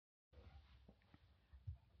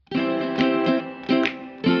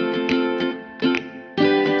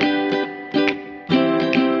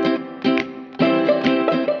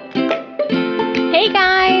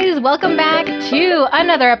welcome back to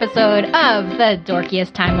another episode of the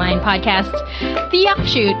Dorkiest Timeline podcast, the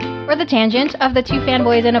offshoot or the tangent of the Two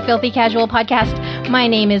Fanboys and a Filthy Casual podcast. My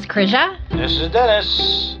name is Krisha. This is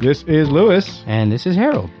Dennis. This is Lewis. And this is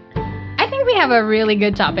Harold. I think we have a really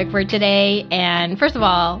good topic for today. And first of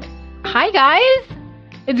all, hi guys.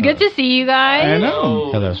 It's good to see you guys. I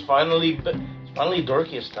know. Hello. It's finally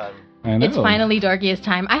dorkiest time. I know. It's finally Dorkiest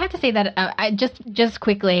time. I have to say that I just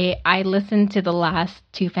quickly, I listened to the last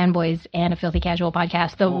Two Fanboys and a Filthy Casual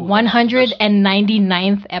podcast, the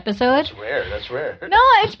 199th episode. That's rare. No,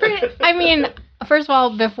 it's pretty. I mean, first of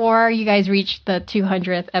all, before you guys reach the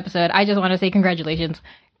 200th episode, I just want to say congratulations.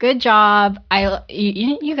 Good job.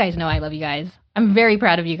 You guys know I love you guys. I'm very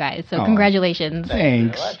proud of you guys. So congratulations.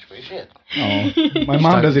 Thanks. Very much. Appreciate it. Oh, my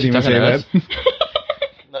mom doesn't even say that.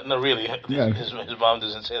 No, really. Yeah. His mom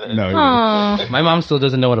doesn't say that. No. Aww. My mom still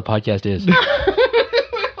doesn't know what a podcast is.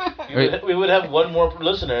 We would have one more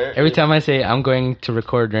listener. Every time I say I'm going to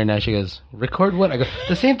record right now, she goes, "Record what?" I go,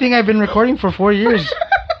 "The same thing I've been recording for 4 years."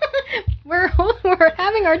 We're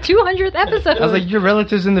having our 200th episode. I was like, "Your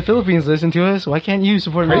relatives in the Philippines listen to us. Why can't you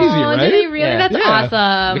support me?" Crazy, Oh, right? did they really? Yeah. That's Yeah.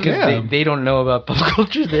 awesome. Because they don't know about pop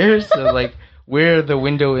culture there, so like we're the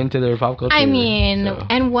window into their pop culture. I mean, so.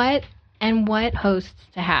 and what hosts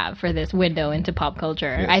to have for this window into pop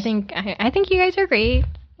culture. Yes. I think you guys are great.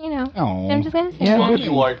 You know, Oh. I'm just gonna say. Yeah, Well, but-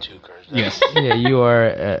 you are too, Kurt. Yes. Yeah, you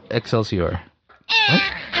are Excelsior.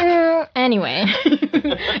 Anyway,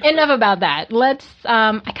 enough about that. Let's.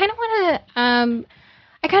 I kind of want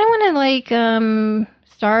to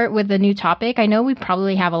start with a new topic. I know we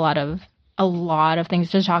probably have a lot of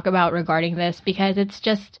things to talk about regarding this because it's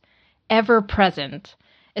just ever present,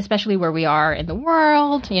 especially where we are in the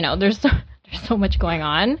world. You know, there's so much going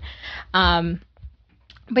on.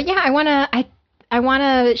 But yeah, I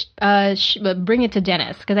wanna bring it to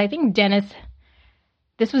Dennis because I think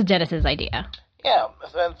this was Dennis's idea. Yeah,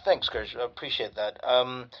 thanks, Kurt. I appreciate that.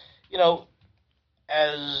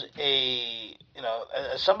 As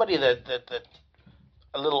somebody that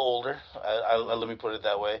a little older, let me put it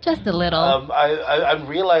that way. Just a little. I'm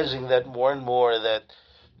realizing that more and more that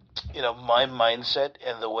my mindset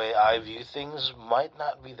and the way I view things might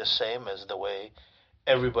not be the same as the way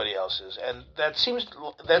everybody else's, and that seems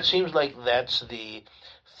like that's the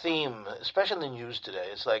theme, especially in the news today.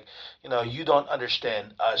 It's like you don't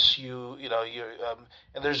understand us. You're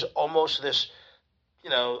and there's almost this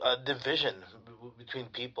division between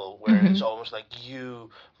people where it's almost like you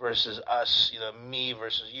versus us, me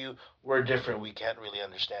versus you. We're different. We can't really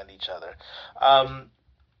understand each other.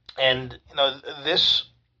 And this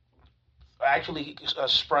actually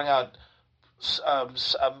sprung out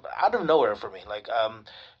of nowhere for me. Like,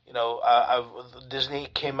 Disney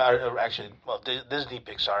came out, or actually, Disney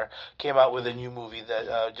Pixar came out with a new movie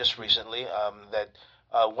that just recently that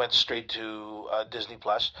went straight to Disney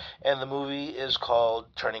Plus, and the movie is called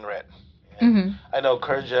Turning Red. And I know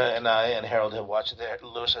Kurja and I and Harold have watched it.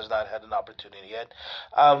 Lewis has not had an opportunity yet.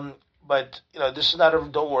 But this is not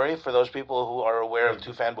don't worry for those people who are aware of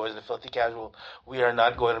Two Fanboys and the Filthy Casual. We are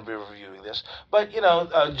not going to be reviewing this. But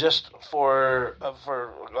just for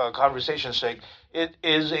conversation's sake, it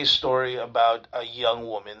is a story about a young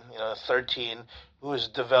woman, 13, who is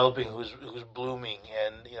developing, who's blooming,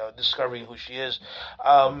 and discovering who she is.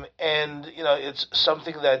 And it's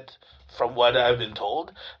something that, from what I've been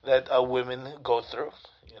told, that women go through.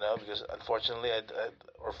 Because unfortunately,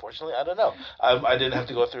 or fortunately, I don't know. I didn't have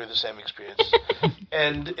to go through the same experience.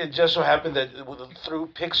 And it just so happened that through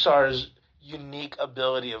Pixar's unique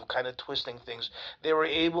ability of kind of twisting things, they were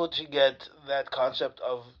able to get that concept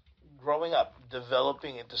of growing up,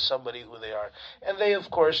 developing into somebody who they are. And they, of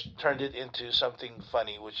course, turned it into something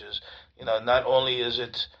funny, which is, not only is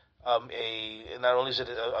it a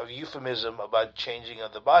euphemism about changing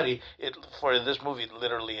of the body, for this movie it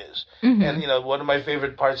literally is. And one of my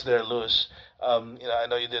favorite parts there, Lewis, I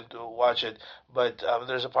know you didn't watch it, but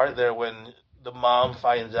there's a part there when the mom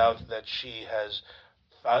finds out that she has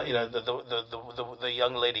the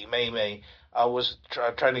young lady May was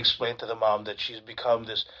trying to explain to the mom that she's become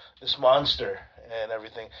this monster and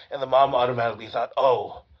everything, and the mom automatically thought,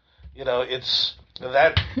 it's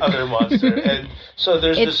that other monster, and so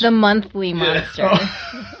it's the monthly monster.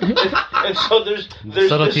 And so there's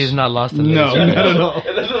subtlety is not lost in No, this. not at all.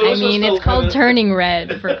 I mean, it's called Turning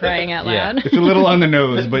Red, for crying out loud. It's a little on the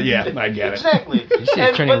nose, but yeah, I get it. Exactly. You see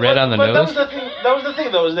it's turning red on the but nose? That was the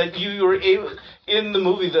thing, though, is that you were able. in the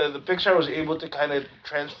movie, the Pixar was able to kind of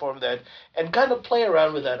transform that and kind of play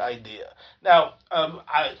around with that idea. Now,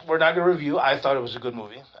 we're not going to review. I thought it was a good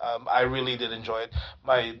movie. I really did enjoy it.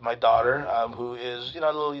 My daughter, who is a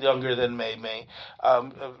little younger than May,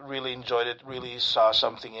 really enjoyed it. Really saw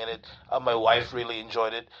something in it. My wife really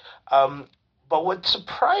enjoyed it. But what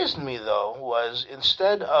surprised me though was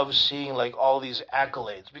instead of seeing like all these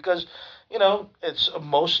accolades, because it's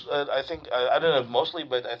most I think I don't know mostly,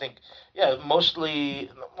 but I think mostly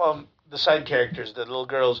the side characters, the little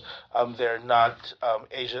girls, they're not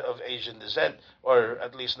Asian descent, or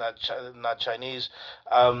at least not Chinese.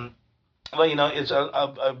 But it's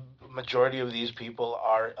a majority of these people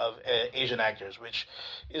are of Asian actors, which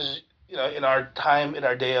is in our time, in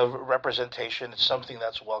our day of representation, it's something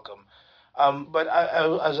that's welcome. But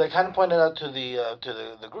as I kind of pointed out to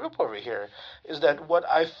the group over here, is that what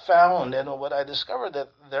I found and what I discovered that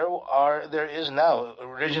there is now.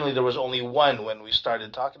 Originally, there was only one when we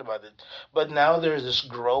started talking about it, but now there's this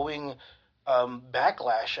growing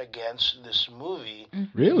backlash against this movie.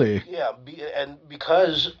 Really? Yeah, and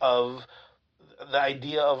because of the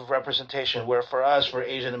idea of representation, where for us, for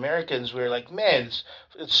Asian Americans, we're like, man,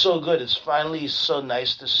 it's so good. It's finally so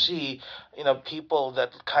nice to see, people that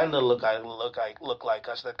kind of look like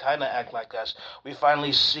us, that kind of act like us. We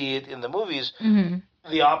finally see it in the movies. Mm-hmm.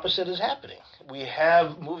 The opposite is happening. We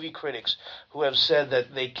have movie critics who have said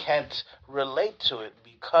that they can't relate to it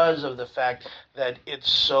because of the fact that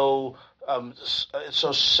it's so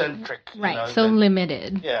centric, right? So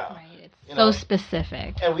limited, yeah. Right. It's so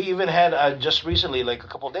specific. And we even had just recently, like a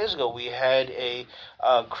couple of days ago, we had a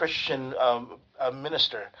Christian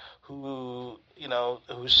minister who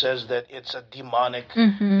says that it's a demonic,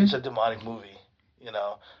 Mm-hmm. it's a demonic movie,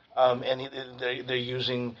 and they're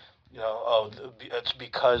using, it's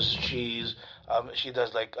because she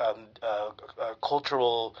does like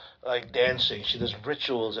cultural like dancing, she does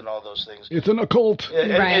rituals and all those things. It's an occult.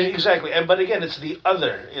 And exactly. But again, it's the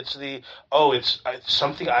other. It's it's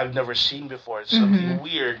something I've never seen before. It's something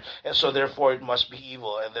weird, and so therefore it must be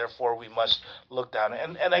evil, and therefore we must look down.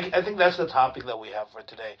 And I think that's the topic that we have for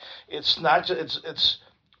today. It's not just, it's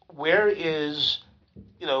where is,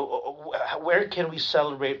 where can we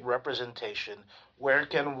celebrate representation? Where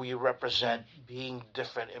can we represent being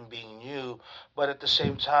different and being new? But at the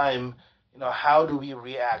same time, how do we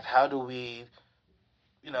react? How do we,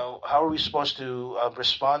 how are we supposed to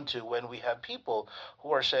respond to when we have people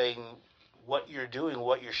who are saying what you're doing,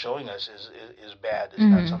 what you're showing us is bad. It's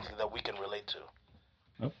not something that we can relate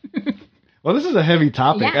to. Well, this is a heavy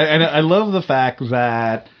topic, Yeah. and I love the fact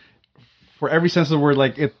that for every sense of the word,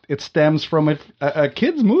 like it stems from a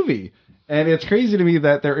kid's movie. And it's crazy to me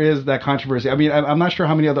that there is that controversy. I mean, I'm not sure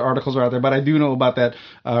how many other articles are out there, but I do know about that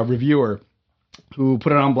reviewer who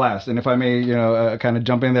put it on blast. And if I may, kind of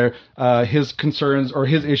jump in there, his concerns or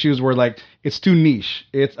his issues were like, it's too niche.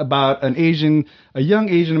 It's about a young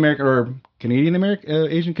Asian American or Canadian American,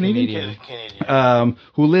 Asian Canadian,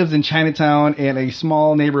 who lives in Chinatown in a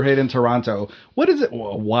small neighborhood in Toronto. What is it?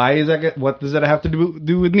 Why is that? What does that have to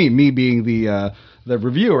do with me? Me being the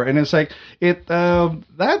reviewer, and it's like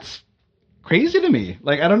that's crazy to me.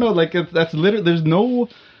 Like, I don't know, like that's literally, there's no,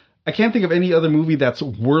 I can't think of any other movie that's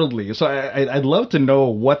worldly. So I'd love to know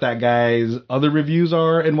what that guy's other reviews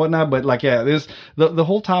are and whatnot. But like, yeah, this, the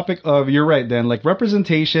whole topic of, you're right, Dan, like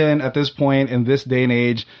representation at this point in this day and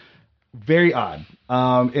age, very odd.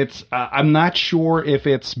 I'm not sure if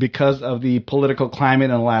it's because of the political climate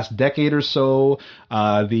in the last decade or so,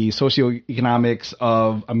 the socioeconomics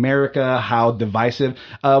of America, how divisive.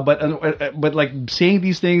 But like saying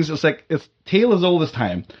these things, it's like it's tale as old as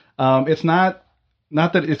time. It's not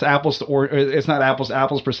that it's it's not apples to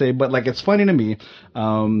apples per se, but like it's funny to me.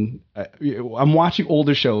 I'm watching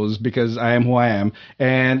older shows because I am who I am,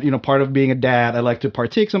 and part of being a dad, I like to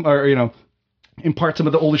partake impart some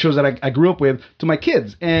of the older shows that I grew up with to my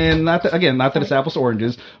kids. And not that it's apples to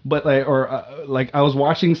oranges, but I was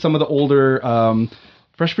watching some of the older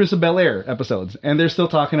Fresh Prince of Bel-Air episodes, and they're still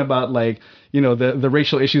talking about the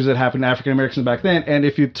racial issues that happened to African Americans back then. And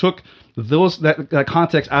if you took that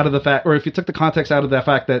context out of the fact, or if you took the context out of that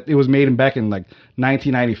fact that it was made back in like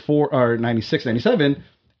 1994 or 96, 97,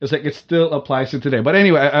 it's like it still applies to today. But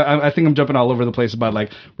anyway, I think I'm jumping all over the place about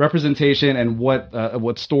like representation and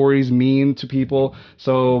what stories mean to people.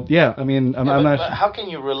 So yeah, I mean, I'm not. But how can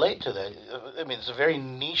you relate to that? I mean, it's a very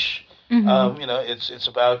niche. It's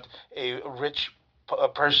about a rich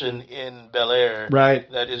person in Bel Air,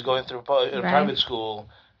 right, that is going through a private school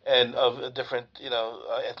and of a different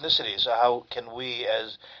ethnicity. So how can we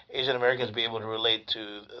as Asian Americans be able to relate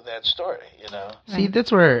to that story? See,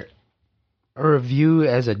 that's where a review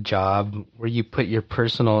as a job where you put your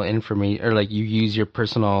personal information or like you use your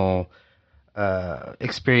personal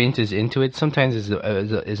experiences into it sometimes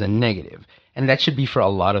is a negative. And that should be for a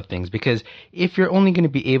lot of things, because if you're only going to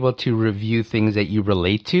be able to review things that you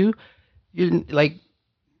relate to, you're like,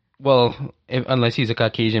 well, unless he's a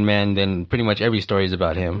Caucasian man, then pretty much every story is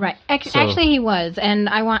about him. Right. Actually, he was, and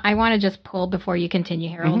I want to just pull before you continue,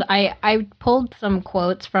 Harold. I pulled some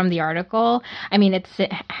quotes from the article. I mean, it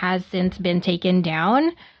has since been taken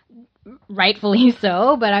down, rightfully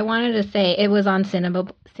so. But I wanted to say it was on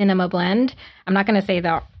Cinema Blend. I'm not going to say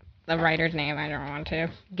the writer's name. I don't want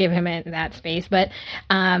to give him that space, but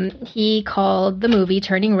he called the movie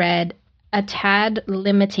Turning Red a tad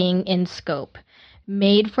limiting in scope.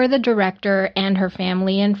 Made for the director and her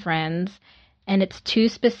family and friends, and it's too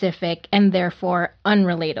specific and therefore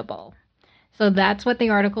unrelatable. So that's what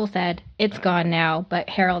the article said. It's gone now, but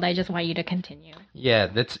Harold, I just want you to continue. Yeah,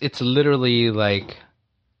 it's literally like,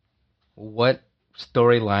 what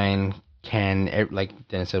storyline can, like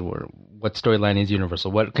Dennis said, what storyline is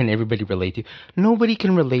universal? What can everybody relate to? Nobody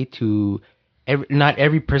can relate to, not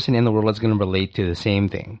every person in the world is going to relate to the same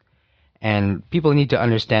thing. And people need to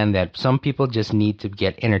understand that some people just need to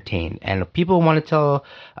get entertained. And if people want to tell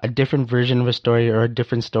a different version of a story or a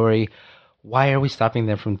different story, why are we stopping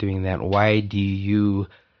them from doing that? Why do you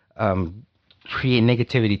create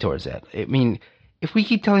negativity towards that? I mean, if we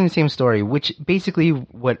keep telling the same story, which basically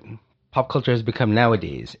what pop culture has become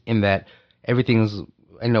nowadays, in that everything's,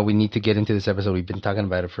 I know we need to get into this episode. We've been talking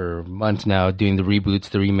about it for months now, doing the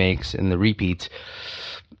reboots, the remakes, and the repeats.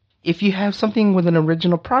 If you have something with an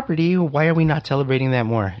original property, why are we not celebrating that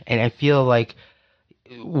more? And I feel like,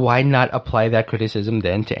 why not apply that criticism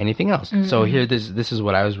then to anything else? Mm-hmm. So here, this is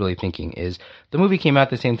what I was really thinking, is the movie came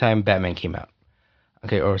out the same time Batman came out.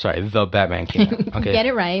 Okay, or sorry, The Batman came out. Okay. Get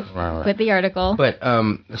it right. With the article. But,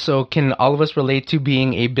 so can all of us relate to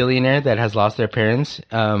being a billionaire that has lost their parents,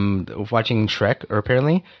 watching Shrek, or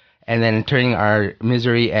apparently, and then turning our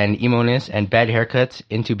misery and emo-ness and bad haircuts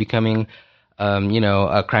into becoming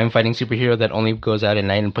a crime-fighting superhero that only goes out at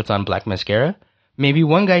night and puts on black mascara? Maybe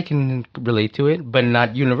one guy can relate to it, but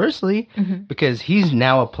not universally, because he's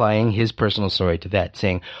now applying his personal story to that,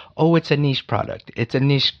 saying, oh, it's a niche product. It's a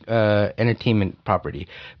niche entertainment property.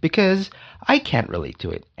 Because I can't relate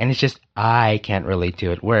to it. And it's just, I can't relate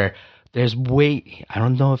to it. Where there's I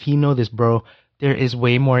don't know if you know this, bro, there is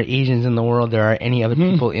way more Asians in the world than there are any other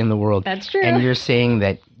people in the world. That's true. And you're saying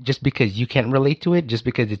that just because you can't relate to it, just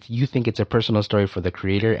because you think it's a personal story for the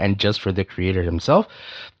creator and just for the creator himself,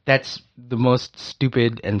 that's the most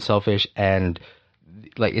stupid and selfish, and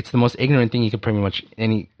like, it's the most ignorant thing you could pretty much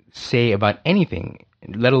say about anything,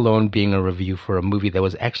 let alone being a review for a movie that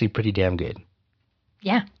was actually pretty damn good.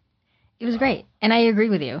 Yeah, it was great, and I agree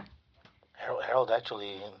with you. Harold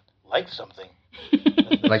actually liked something.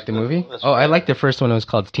 Like the movie? Oh, I liked the first one. It was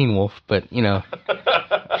called Teen Wolf, but I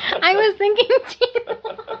was thinking Teen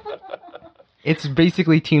Wolf. It's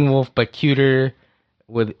basically Teen Wolf, but cuter,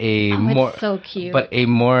 with a more so cute, but a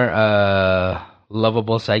more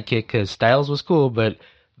lovable sidekick. Because Styles was cool, but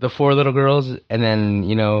the four little girls, and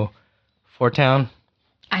then Four Town.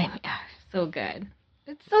 So good.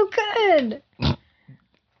 It's so good.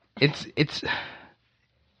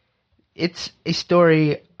 It's a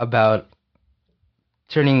story about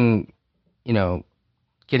turning,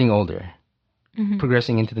 getting older,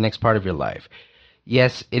 progressing into the next part of your life.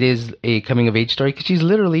 Yes, it is a coming of age story, because she's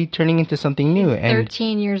literally turning into something new. And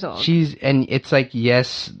 13 years old. And it's like,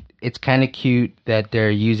 yes, it's kind of cute that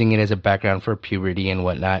they're using it as a background for puberty and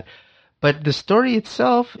whatnot. But the story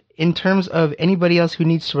itself, in terms of anybody else who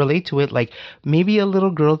needs to relate to it, like maybe a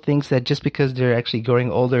little girl thinks that just because they're actually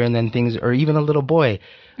growing older and then things, or even a little boy,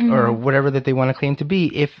 or whatever that they want to claim to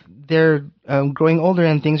be, if they're growing older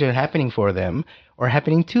and things are happening for them or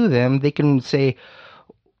happening to them, they can say,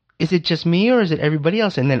 is it just me or is it everybody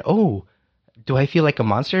else? And then, oh, do I feel like a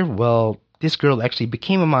monster? Well, this girl actually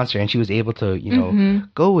became a monster and she was able to,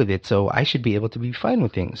 go with it. So I should be able to be fine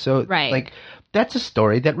with things. So like, that's a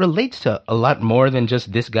story that relates to a lot more than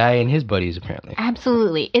just this guy and his buddies, apparently.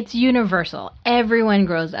 Absolutely. It's universal. Everyone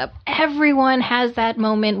grows up. Everyone has that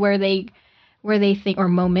moment where they think, or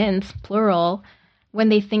moments, plural, when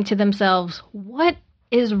they think to themselves, what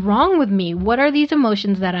is wrong with me? What are these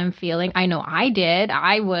emotions that I'm feeling? I know I did.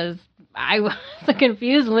 I was a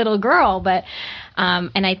confused little girl, but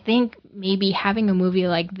and I think maybe having a movie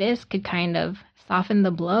like this could kind of soften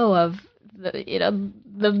the blow of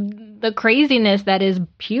the craziness that is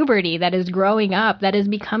puberty, that is growing up, that is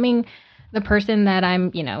becoming the person that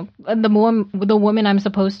I'm, the woman I'm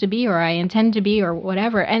supposed to be, or I intend to be, or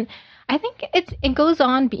whatever. And I think it goes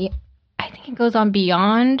on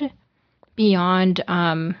beyond beyond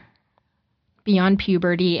beyond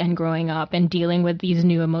puberty and growing up and dealing with these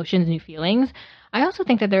new emotions, new feelings, I also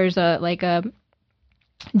think that there's a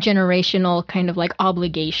generational kind of like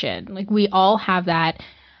obligation. Like we all have that,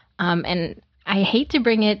 and I hate to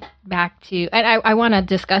bring it back to. And I want to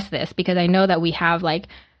discuss this because I know that we have like,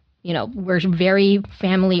 we're very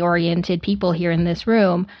family oriented people here in this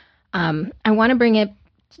room. I want to bring it.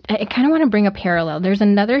 I kind of want to bring a parallel. There's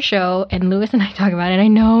another show, and Lewis and I talk about it. I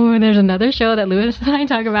know there's another show that Lewis and I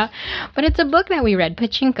talk about, but it's a book that we read,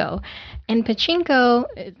 Pachinko. And Pachinko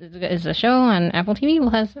is a show on Apple TV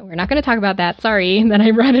Plus. We're not going to talk about that. Sorry that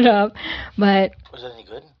I brought it up. But was it any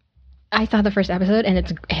good? I saw the first episode, and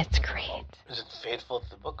it's great. Is it faithful to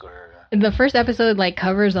the book, or the first episode like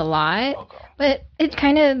covers a lot, but it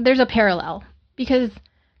kind of there's a parallel because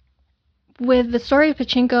with the story of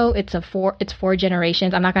Pachinko, it's four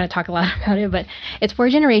generations. I'm not going to talk a lot about it, but it's 4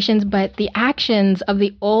 generations. But the actions of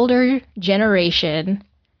the older generation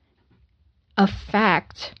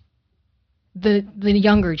affect the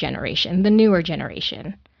younger generation, the newer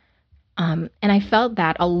generation, and I felt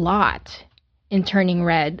that a lot in Turning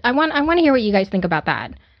Red. I want to hear what you guys think about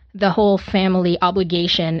that, the whole family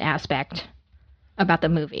obligation aspect about the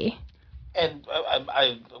movie. And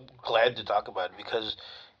I'm glad to talk about it because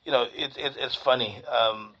it's funny.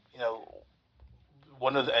 I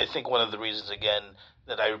think one of the reasons again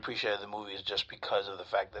that I appreciated the movie is just because of the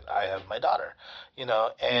fact that I have my daughter,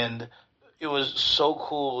 and it was so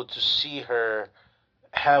cool to see her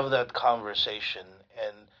have that conversation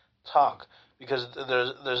and talk because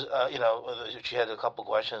there's she had a couple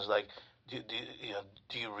questions like do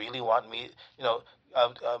you really want me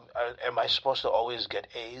am I supposed to always get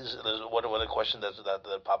A's? There's one of the questions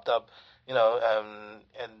that popped up,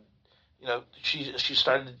 she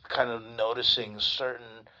started kind of noticing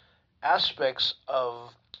certain aspects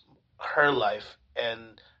of her life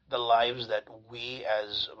and the lives that we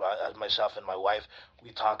as myself and my wife,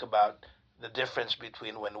 we talk about the difference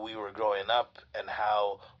between when we were growing up and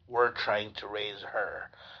how we're trying to raise her,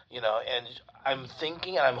 and I'm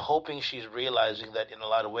thinking and I'm hoping she's realizing that in a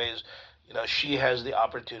lot of ways, she has the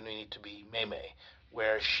opportunity to be Mei,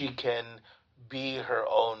 where she can be her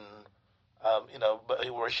own,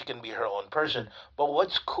 where she can be her own person. But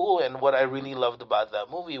what's cool and what I really loved about that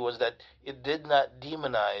movie was that it did not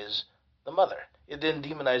demonize the mother. It didn't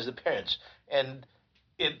demonize the parents. And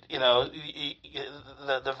it,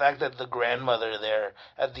 the fact that the grandmother there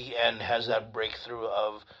at the end has that breakthrough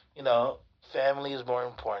of, family is more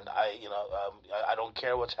important. I don't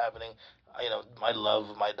care what's happening. My love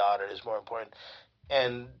of my daughter is more important.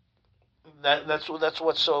 And that's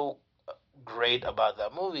what's so great about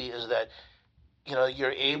that movie is that,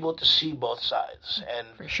 you're able to see both sides.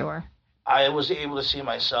 And for sure, I was able to see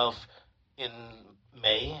myself in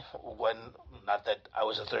Mei when, not that I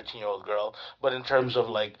was a 13-year-old girl, but in terms of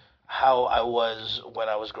like how I was when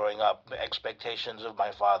I was growing up, expectations of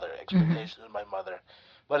my father, expectations of my mother.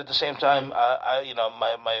 But at the same time, I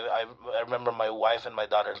remember my wife and my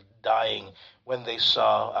daughter dying when they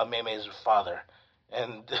saw Mei's father,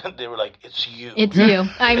 and they were like, "It's you." It's you.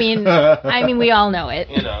 I mean, we all know it.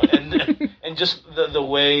 And just the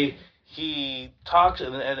way he talks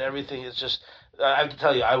and everything is just. I have to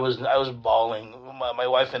tell you, I was bawling. My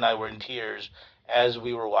wife and I were in tears as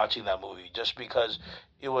we were watching that movie, just because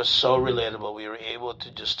it was so relatable. We were able to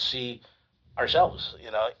just see ourselves,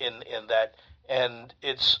 in that. And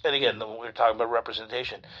again, when we were talking about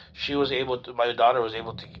representation, my daughter was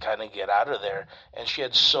able to kind of get out of there, and she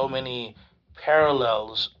had so many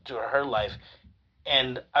parallels to her life.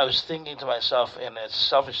 And I was thinking to myself, and it's a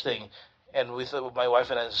selfish thing, and my wife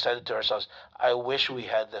and I said to ourselves, I wish we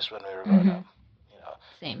had this when we were growing up.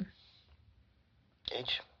 Same.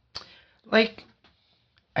 H? Like,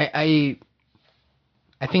 I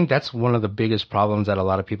think that's one of the biggest problems that a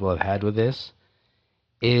lot of people have had with this,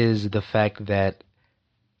 is the fact that,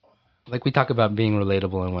 like, we talk about being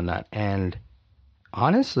relatable and whatnot, and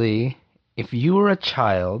honestly, if you were a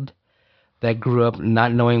child that grew up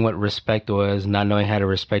not knowing what respect was, not knowing how to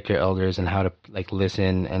respect your elders and how to, like,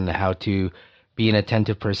 listen and how to be an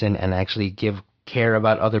attentive person and actually give care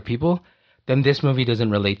about other people, then this movie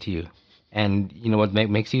doesn't relate to you. And you know what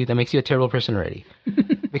makes you? That makes you a terrible person already.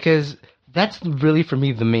 Because that's really, for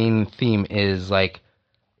me, the main theme is, like,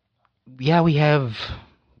 yeah, we have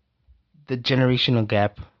the generational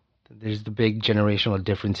gap. There's the big generational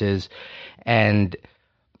differences. And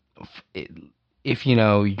if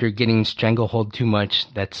you're getting stranglehold too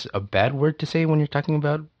much, that's a bad word to say when you're talking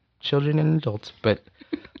about children and adults. But,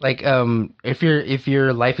 like, if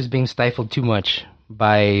your life is being stifled too much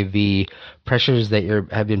by the pressures that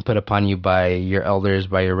have been put upon you by your elders,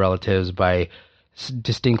 by your relatives, by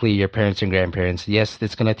distinctly your parents and grandparents, yes,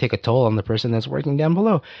 it's going to take a toll on the person that's working down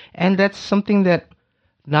below. And that's something that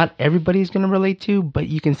not everybody's going to relate to, but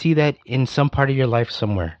you can see that in some part of your life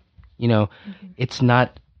somewhere. You know, it's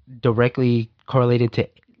not directly correlated to,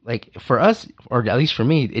 like, for us, or at least for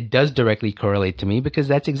me, it does directly correlate to me because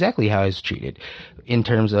that's exactly how I was treated. In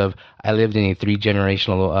terms of, I lived in a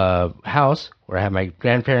 3-generational house where I had my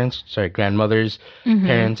grandmother's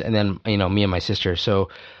parents, and then, you know, me and my sister. So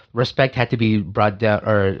respect had to be brought down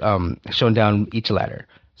or shown down each ladder.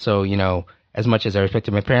 So, you know, as much as I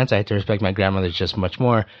respected my parents, I had to respect my grandmother just much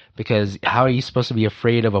more, because how are you supposed to be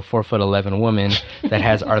afraid of a 4'11" woman that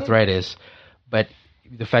has arthritis? But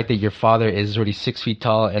the fact that your father is already 6 feet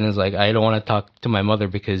tall and is like, I don't want to talk to my mother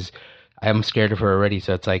because I'm scared of her already.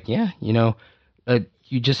 So it's like, yeah, you know,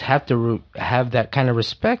 you just have to have that kind of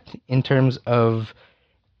respect in terms of,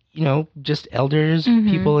 you know, just elders,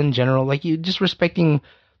 people in general, like you just respecting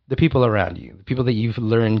the people around you, the people that you've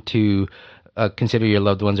learned to consider your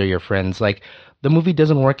loved ones or your friends. Like, the movie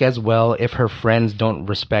doesn't work as well if her friends don't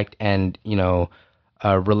respect and, you know,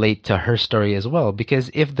 relate to her story as well.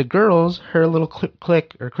 Because if the girls, her little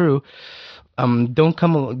clique or crew, don't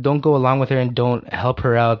go along with her and don't help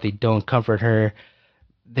her out, they don't comfort her,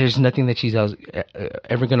 there's nothing that she's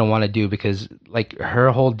ever gonna want to do, because like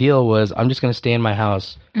her whole deal was, I'm just gonna stay in my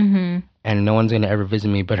house and no one's gonna ever visit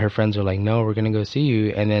me. But her friends are like, no, we're gonna go see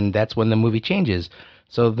you, and then that's when the movie changes.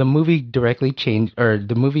 So the movie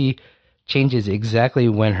changes exactly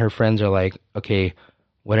when her friends are like, okay,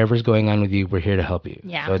 whatever's going on with you, we're here to help you.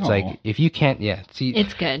 Yeah. So it's like, if you can't, see,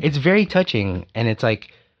 It's good. It's very touching, and it's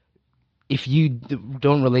like, if you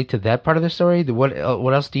don't relate to that part of the story, what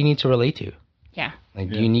else do you need to relate to? Yeah. Like,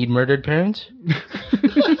 do you need murdered parents? Do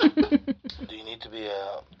you need to be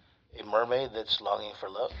a mermaid that's longing for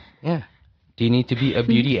love? Yeah. Do you need to be a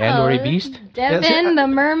beauty and or a beast? Devin, Yes, the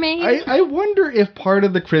mermaid. I wonder if part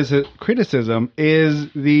of the criticism is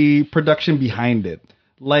the production behind it.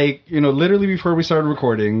 Like, you know, literally before we started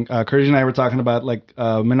recording, Kurdish and I were talking about, like,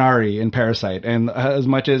 Minari and Parasite. And as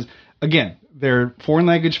much as, again, they're foreign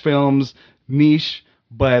language films, niche,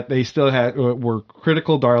 but they still were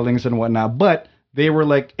critical darlings and whatnot. But they were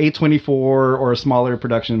like A24 or smaller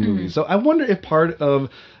production movies. So I wonder if part of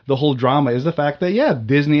the whole drama is the fact that, yeah,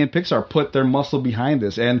 Disney and Pixar put their muscle behind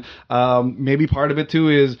this. And maybe part of it, too,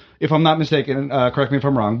 is, if I'm not mistaken, correct me if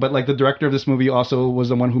I'm wrong, but like the director of this movie also was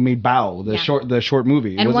the one who made Bao, the short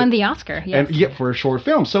movie. And won the Oscar, yes. And, yeah, for a short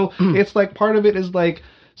film. So it's like part of it is like,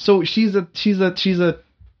 so she's a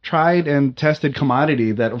tried and tested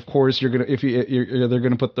commodity that, of course, they're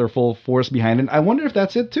gonna put their full force behind it. I wonder if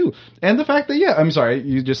that's it too, and the fact that, yeah, I'm sorry,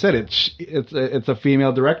 you just said it. It's a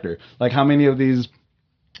female director. Like, how many of these?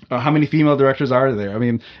 How many female directors are there? I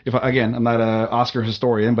mean, again, I'm not an Oscar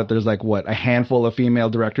historian, but there's like a handful of female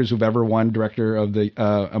directors who've ever won director of the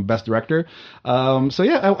best director. So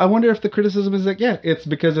yeah, I wonder if the criticism is like, yeah, it's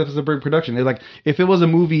because it's a big production. It's like, if it was a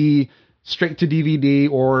movie straight to DVD,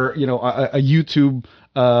 or, you know, a YouTube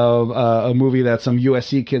a movie that some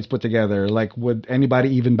USC kids put together, like, would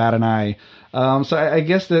anybody even bat an eye? So I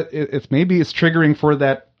guess that it's triggering for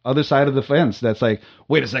that other side of the fence. That's like,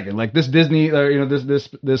 wait a second, like this Disney, you know,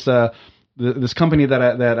 this company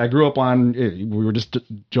that I grew up on. We were just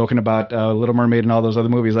joking about Little Mermaid and all those other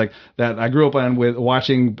movies, like, that I grew up on with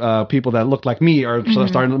watching people that looked like me are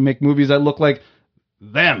starting to make movies that look like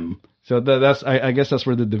them. So that's I guess that's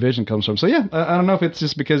where the division comes from. So yeah, I don't know if it's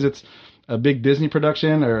just because it's a big Disney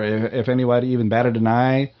production, or if anybody even batted an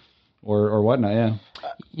eye, or whatnot. Yeah.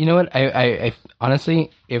 You know what? I honestly,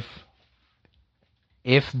 if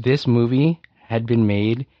this movie had been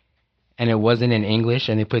made and it wasn't in English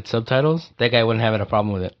and they put subtitles, that guy wouldn't have a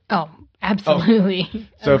problem with it. Oh, absolutely.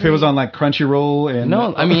 So if it was on like Crunchyroll and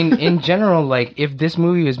no, I mean, in general, like, if this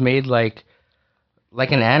movie was made like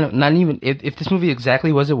an anime, not even if this movie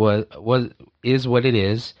exactly is what it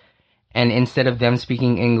is, and instead of them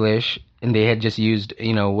speaking English and they had just used,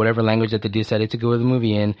 you know, whatever language that they decided to go with the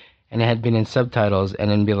movie in, and it had been in subtitles,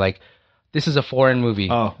 and then be like, this is a foreign movie.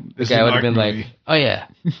 Oh, this the guy is would have been movie. like, oh yeah,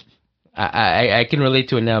 I can relate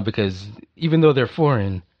to it now, because even though they're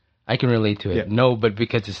foreign, I can relate to it. Yeah. No, but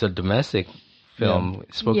because it's a domestic film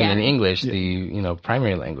spoken in English, the, you know,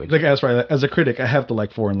 primary language. Like, as a critic, I have to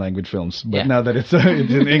like foreign language films, but Yeah. now that it's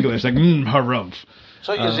in English, like, harumph.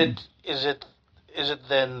 So is it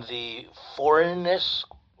then the foreignness?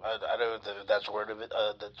 I don't know if that's a word of it.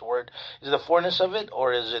 That's the word. Is it the foreignness of it,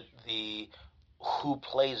 or is it the who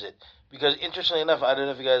plays it? Because interestingly enough, I don't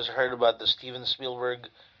know if you guys heard about the Steven Spielberg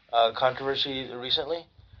controversy recently,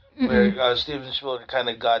 where Steven Spielberg kind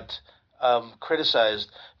of got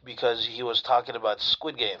criticized because he was talking about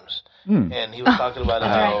Squid Games, Hmm. and he was talking about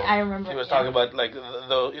That's how right. I remember. he was yeah. talking about like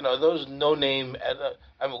those no name.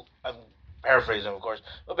 I'm paraphrasing, of course,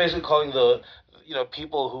 but basically calling the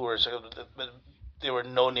people who were sort of they were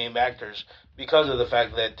no name actors because of the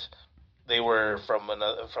fact that they were from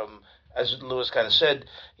as Lewis kind of said,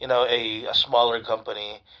 a smaller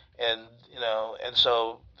company, and and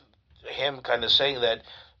so him kind of saying that,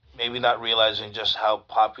 maybe not realizing just how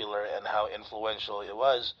popular and how influential it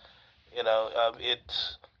was, it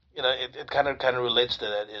kind of relates to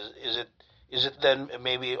that. Is it then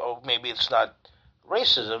maybe it's not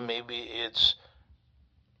racism, maybe it's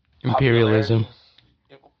Imperialism. popularity?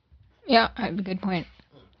 Yeah, I have a good point.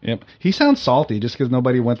 Yep. He sounds salty just because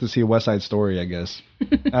nobody went to see West Side Story, I guess.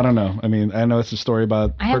 I don't know. I mean, I know it's a story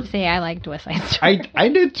about. I have to say, I liked West Side Story. I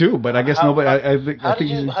did too, but I guess nobody. How did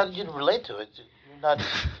you relate to it? You're not,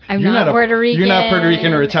 I'm You're not not a- Puerto Rican. you're not Puerto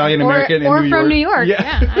Rican or Italian American or in New from York. New York.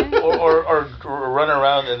 Yeah. Yeah, or run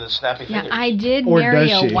around in the snappy yeah. fingers. I did Or marry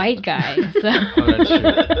does a she? white guy. So. Oh, that's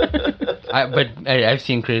true. I've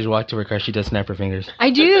seen Chris walk to her car. She does snap her fingers. I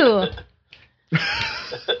do.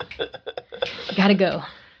 Gotta go.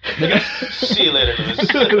 See you later, Lewis.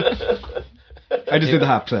 I just did the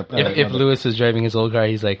hop step. If Lewis is driving his old car,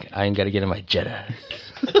 he's like, I ain't got to get in my Jetta.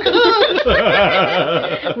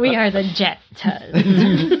 We are the Jettas.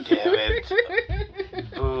 Damn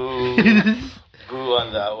it. Boo. Boo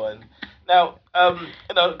on that one. Now,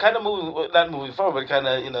 kind of not moving forward, but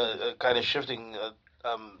kind of shifting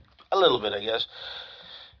a little bit, I guess.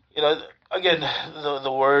 Again,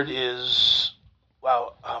 the word is,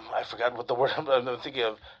 wow, I forgot what the word I'm thinking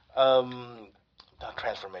of. Not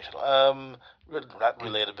transformational. Not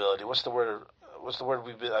relatability. What's the word?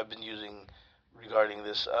 I've been using regarding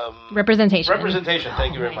this? Representation. Representation.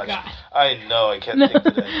 Thank you very Oh my much. God. I know I can't think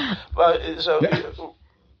today. But so,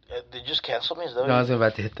 did you just cancel me? Is that what No, I you- was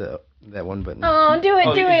about to hit that one button. Oh, do it,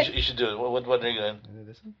 Oh, do it. you should do it. What are you doing?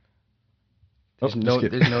 This one? Oh,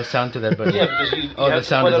 There's no sound to that button. Yeah, because you Oh, the have to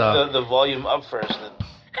sound put is up off. the volume up first. And,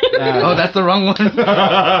 Oh, that's the wrong one. That's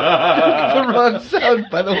the wrong sound,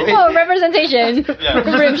 by the way. Oh, representation.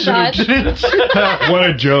 Yeah. Rim shot. What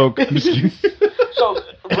a joke. I'm just kidding. so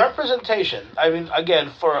representation. I mean, again,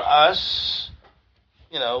 for us,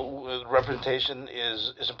 representation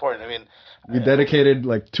is important. I mean, We dedicated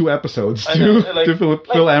like 2 episodes I know, to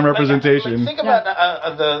Phil and representation. think about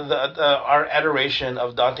our adoration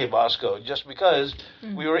of Dante Bosco, just because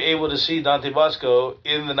we were able to see Dante Bosco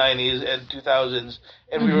in the 90s and 2000s,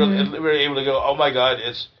 and we were able to go, oh my God,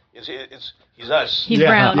 it's he's us. He's Yeah.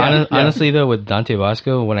 brown. Yeah. Honestly, though, with Dante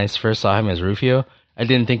Bosco, when I first saw him as Rufio, I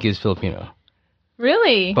didn't think he was Filipino.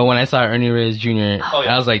 Really? But when I saw Ernie Reyes Jr., Oh,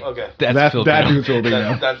 yeah. I was like, Okay. that's That Filipino. dude's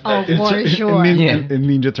Filipino. Oh, It's- for in sure. Ninja, in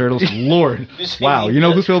Ninja Turtles, Lord. You see Wow, me? you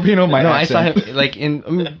know who's Filipino? My No, I saw accent. him like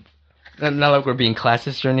not like we're being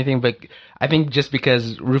classist or anything, but I think just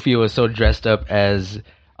because Rufio was so dressed up as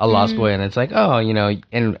a lost boy, and it's like, oh,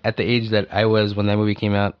 and at the age that I was when that movie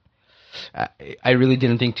came out, I really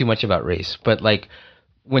didn't think too much about race. But like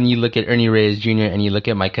when you look at Ernie Reyes Jr. and you look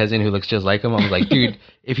at my cousin who looks just like him, I was like, dude,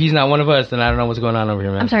 if he's not one of us, then I don't know what's going on over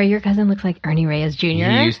here, man. I'm sorry, your cousin looks like Ernie Reyes Jr.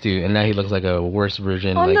 He used to, and now he looks like a worse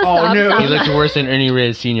version. Oh, like, no, Oh, stop, no. stop, he looks stop. worse than Ernie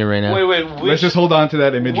Reyes Sr. right now. Wait, Let's just hold on to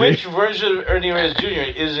that imagery. which version of Ernie Reyes Jr.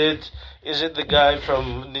 is it? Is it the guy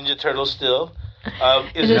from Ninja Turtles still?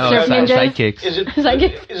 Is it No, Surf side- Ninjas? sidekicks. Is it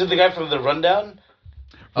Sidekicks? is it the guy from the Rundown?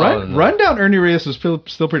 Oh, no. Rundown Ernie Reyes is still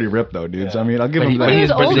pretty ripped though, dudes. Yeah. I mean, I'll give But him he- that. but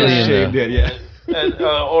he's Brazilian, Shaved though. head, yeah. And,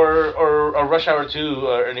 or Rush Hour 2,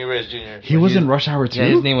 Ernie Reyes Jr. He was in Rush Hour 2. Yeah,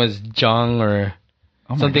 his name was Jong or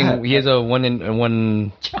Oh my something. God. He has a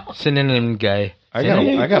one synonym guy. I gotta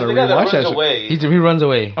He's the guy that rewatch runs that. shit. away. He runs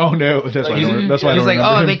away. Oh no, that's why. I don't- That's why I He's don't like,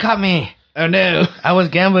 remember oh, him. they caught me. Oh no. I was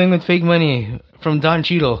gambling with fake money from Don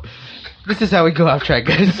Cheadle. This is how we go off track,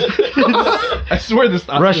 guys. I swear this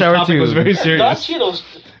Rush this Hour topic 2. was very Don serious. Cheadle's.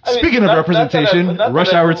 Speaking of representation,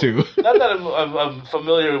 Rush Hour 2. Not that I'm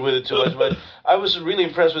familiar with it too much, but I was really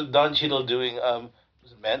impressed with Don Cheadle doing was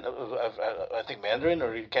it I think Mandarin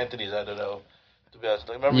or Cantonese. I don't know. To be honest,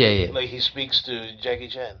 like, remember, Yeah. like he speaks to Jackie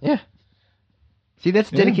Chan. Yeah. See,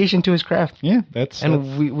 that's dedication to his craft. Yeah, that's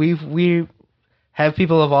And we have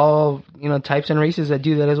people of all types and races that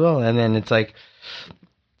do that as well. And then it's like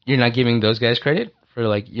you're not giving those guys credit for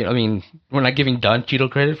like I mean we're not giving Don Cheadle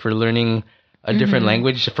credit for learning a different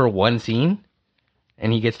language for one scene,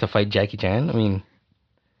 and he gets to fight Jackie Chan. I mean,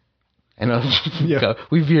 I know Yeah.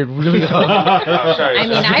 we veered really off. Oh, sorry. I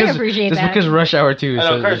mean, I appreciate just that. because Rush Hour 2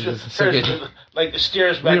 I is know, so good. like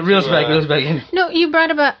steers back. Reels to, back in. No, you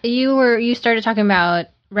brought about you started talking about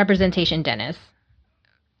representation, Dennis.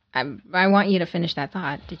 I want you to finish that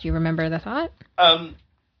thought. Did you remember the thought? I'm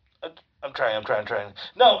trying.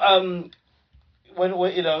 No, when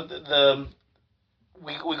you know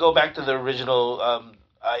we go back to the original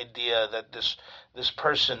idea that this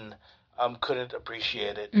person couldn't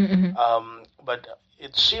appreciate it. But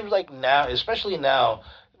it seems like now, especially now,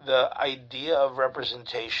 the idea of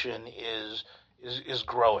representation is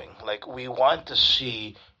growing. Like, we want to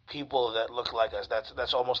see people that look like us.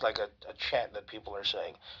 That's almost like a chant that people are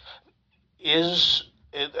saying. Is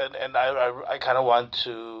it, and I kind of want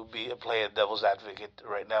to play a devil's advocate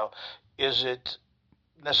right now. Is it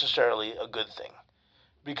necessarily a good thing?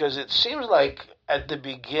 Because it seems like at the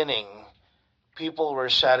beginning, people were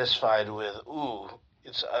satisfied with,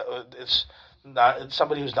 it's not, it's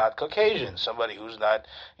somebody who's not Caucasian, somebody who's not,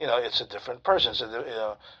 it's a different person.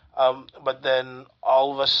 So but then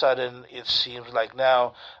all of a sudden, it seems like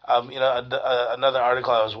now, another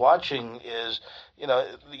article I was watching is,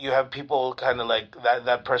 you have people kind of like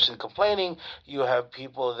that person complaining. You have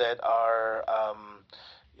people that are,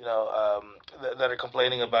 that are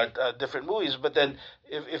complaining about different movies. But then,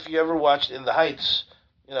 if you ever watched In the Heights,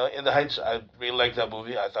 In the Heights, I really liked that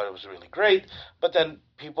movie. I thought it was really great. But then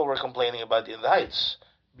people were complaining about In the Heights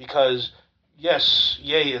because, yes,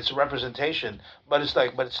 yay, it's representation, but it's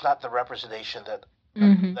not the representation that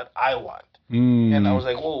I want. And I was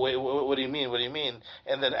like, "Whoa, wait, what do you mean? What do you mean?"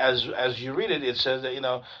 And then as you read it, it says that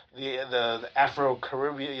the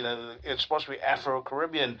Afro-Caribbean, it's supposed to be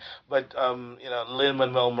Afro-Caribbean, but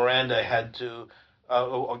Lin-Manuel Miranda had to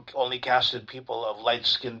only casted people of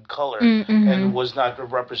light-skinned color and was not a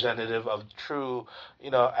representative of true,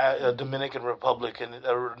 Dominican Republic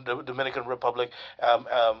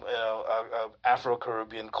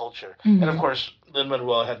Afro-Caribbean culture. And of course,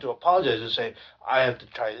 Lin-Manuel had to apologize and say, I have to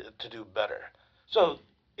try to do better. So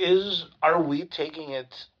are we taking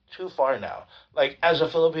it too far now? Like, as a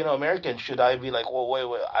Filipino American, should I be like, well, wait,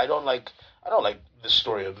 I don't like the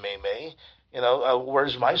story of May May.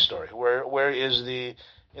 Where's my story? Where is the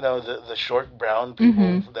short brown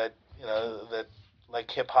people that that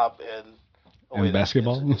like hip hop and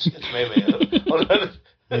basketball? It's May May.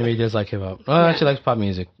 Maybe he does like hip hop. Oh, actually likes pop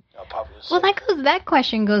music. Pop music. Well, that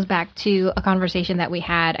question goes back to a conversation that we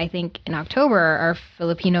had, I think, in October, our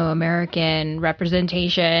Filipino American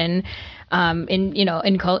representation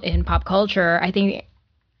in pop culture. I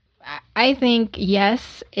think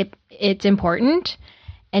yes, it's important.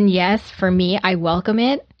 And yes, for me, I welcome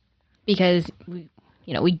it because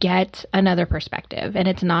we get another perspective, and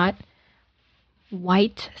it's not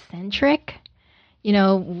white centric.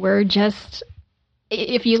 We're just,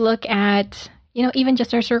 if you look at, even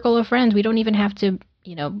just our circle of friends, we don't even have to,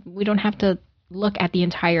 we don't have to look at the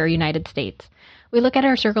entire United States. We look at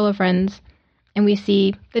our circle of friends and we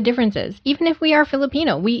see the differences. Even if we are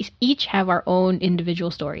Filipino, we each have our own individual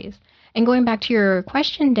stories. And going back to your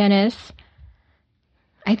question, Dennis,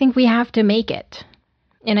 I think we have to make it.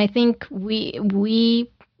 And I think we're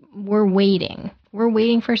waiting. We're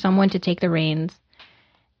waiting for someone to take the reins.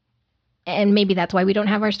 And maybe that's why we don't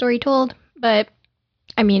have our story told. But,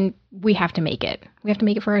 I mean, we have to make it. We have to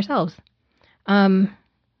make it for ourselves. But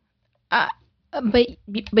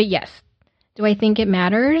yes. Do I think it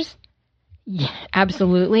matters? Yeah,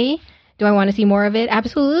 absolutely. Do I want to see more of it?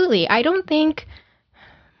 Absolutely. I don't think...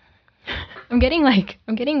 I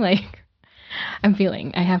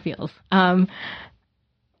have feels. I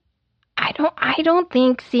don't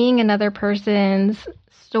think seeing another person's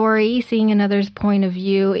story, seeing another's point of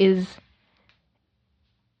view is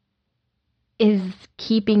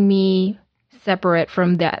keeping me separate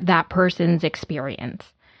from that person's experience.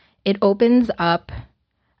 It opens up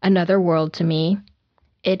another world to me.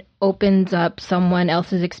 It opens up someone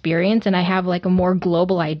else's experience, and I have like a more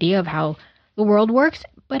global idea of how the world works.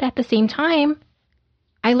 But at the same time,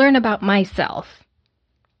 I learn about myself.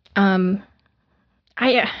 I'm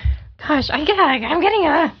getting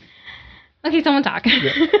okay, someone talk.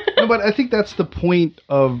 Yeah. No, but I think that's the point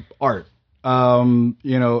of art.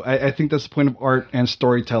 I think that's the point of art and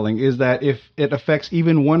storytelling is that if it affects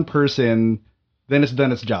even one person, then it's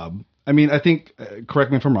done its job. I mean, I think, correct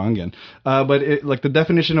me if I'm wrong again, but the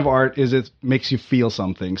definition of art is it makes you feel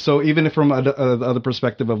something. So even if from the other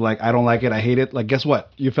perspective of like, I don't like it, I hate it, like, guess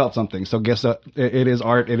what? You felt something. So guess what? It is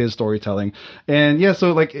art, it is storytelling. And yeah,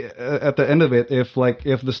 so like at the end of it, if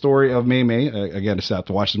the story of May May, again, I still have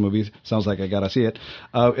to watch the movie, sounds like I gotta see it,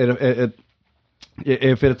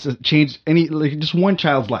 if it's changed just one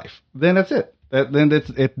child's life, then that's it. Then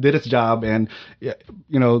it did its job, and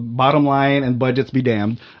bottom line and budgets be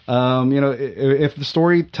damned. If the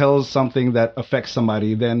story tells something that affects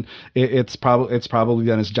somebody, then it's probably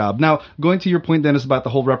done its job. Now, going to your point, Dennis, about the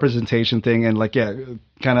whole representation thing, and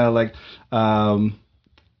kind of like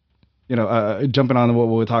jumping on what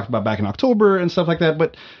we talked about back in October and stuff like that,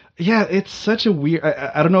 but. Yeah, it's such a weird.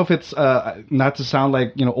 I don't know if it's not to sound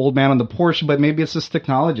like old man on the porch, but maybe it's just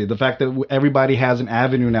technology. The fact that everybody has an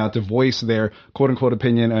avenue now to voice their quote unquote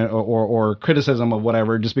opinion or criticism of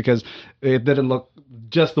whatever, just because it didn't look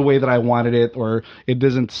just the way that I wanted it, or it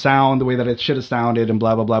doesn't sound the way that it should have sounded, and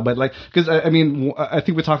blah blah blah. But because I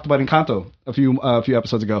think we talked about Encanto a few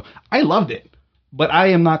episodes ago. I loved it, but I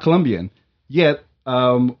am not Colombian yet. I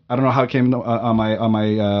don't know how it came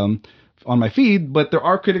on my feed, but there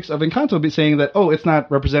are critics of Encanto saying that it's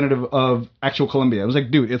not representative of actual Colombia. I was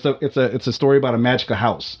like, dude, it's a story about a magical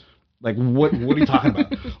house. Like, what are you talking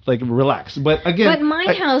about? Like, relax. But again, but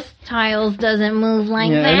my house tiles doesn't move like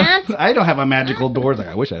that. I don't have a magical door. Like,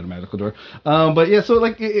 I wish I had a magical door. But yeah, so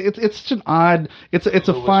it's such an odd. It's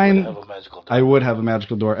a fine. I would have a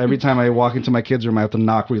magical door. Every time I walk into my kids' room, I have to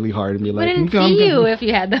knock really hard and be like, "Wouldn't see you if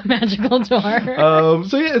you had the magical door."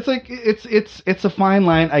 So yeah, it's a fine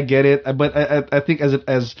line. I get it, but I think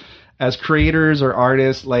as creators or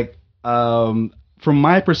artists, from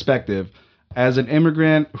my perspective. As an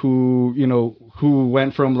immigrant who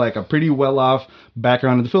went from a pretty well-off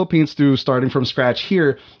background in the Philippines to starting from scratch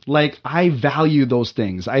here, I value those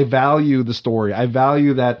things. I value the story. I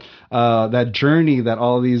value that journey that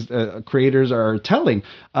all of these creators are telling.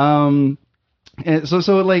 And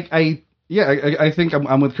I think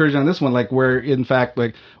I'm with Courage on this one. Where in fact,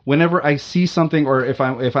 whenever I see something, or if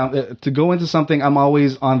I'm to go into something, I'm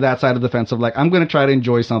always on that side of the fence of I'm going to try to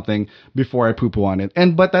enjoy something before I poo-poo on it.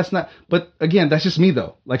 But again, that's just me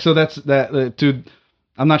though. So that's that.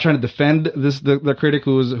 I'm not trying to defend the critic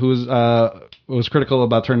who was critical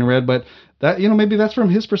about Turning Red, but that maybe that's from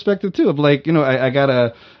his perspective too. Of I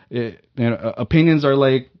gotta opinions are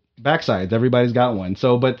like backsides. Everybody's got one.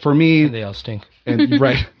 So, but for me, and they all stink. And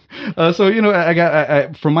right.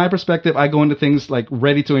 I from my perspective, I go into things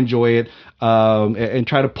ready to enjoy it, and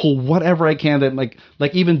try to pull whatever I can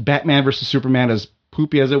that even Batman versus Superman, as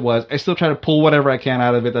poopy as it was, I still try to pull whatever I can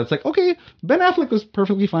out of it. That's okay, Ben Affleck was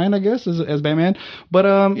perfectly fine, I guess, as Batman. But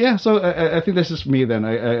so I think that's just me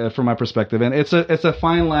then, from my perspective, and it's a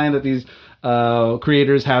fine line that these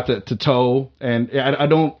creators have to toe, and I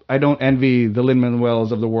don't envy the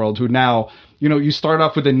Lin-Manuels of the world who now you start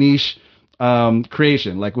off with a niche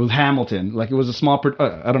creation, with Hamilton, it was a small,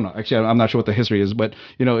 I don't know, actually, I'm not sure what the history is, but,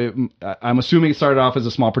 I'm assuming it started off as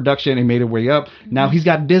a small production and made it way up. Now he's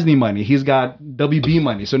got Disney money, he's got WB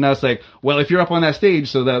money. So now it's well, if you're up on that stage,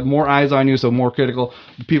 so that more eyes on you, so more critical,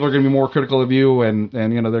 people are going to be more critical of you, and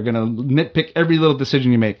they're going to nitpick every little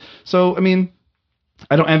decision you make. So,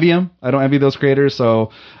 I don't envy them. I don't envy those creators. So,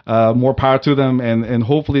 more power to them, and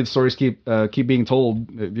hopefully the stories keep being told,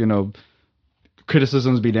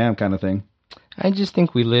 criticisms be damned kind of thing. I just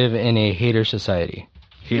think we live in a hater society.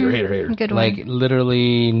 Hater. Good one.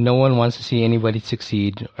 Literally, no one wants to see anybody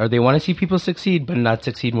succeed, or they want to see people succeed, but not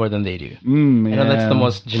succeed more than they do. I know that's the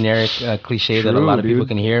most generic cliche that a lot of people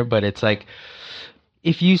can hear, but it's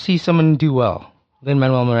if you see someone do well,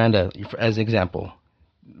 Lin-Manuel Miranda, as example,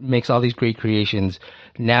 makes all these great creations.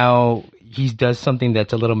 Now he does something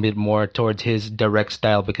that's a little bit more towards his direct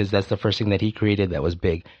style, because that's the first thing that he created that was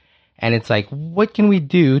big. And it's what can we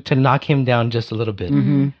do to knock him down just a little bit?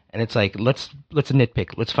 Mm-hmm. And it's let's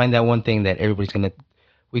nitpick. Let's find that one thing that everybody's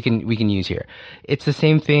we can use here. It's the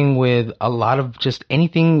same thing with a lot of just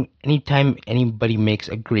anything. Anytime anybody makes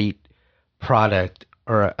a great product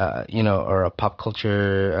or or a pop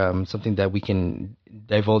culture something that we can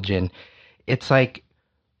divulge in, it's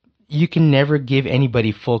you can never give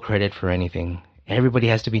anybody full credit for anything. Everybody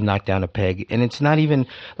has to be knocked down a peg, and it's not even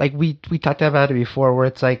we talked about it before, where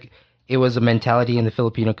it's it was a mentality in the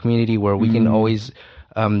Filipino community where we can always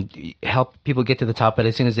help people get to the top, but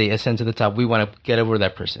as soon as they ascend to the top, we want to get over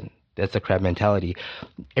that person. That's the crab mentality.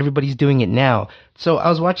 Everybody's doing it now. So I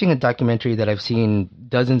was watching a documentary that I've seen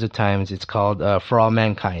dozens of times. It's called For All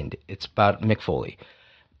Mankind. It's about Mick Foley.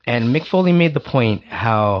 And Mick Foley made the point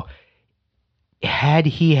how had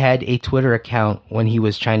he had a Twitter account when he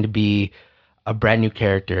was trying to be a brand new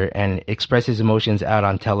character and express his emotions out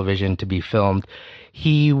on television to be filmed,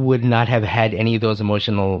 he would not have had any of those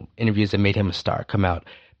emotional interviews that made him a star come out,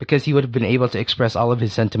 because he would have been able to express all of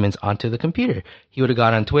his sentiments onto the computer. He would have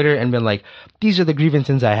gone on Twitter and been these are the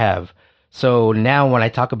grievances I have. So now when I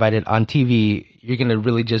talk about it on TV, you're gonna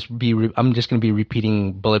really just be. I'm just gonna be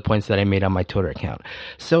repeating bullet points that I made on my Twitter account.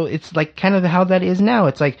 So it's like kind of how that is now.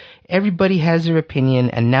 It's like everybody has their opinion,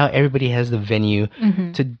 and now everybody has the venue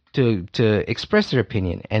to express their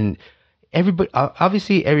opinion. And everybody,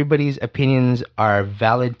 obviously, everybody's opinions are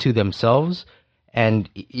valid to themselves. And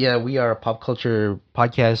yeah, we are a pop culture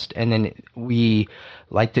podcast, and then we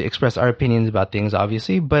like to express our opinions about things,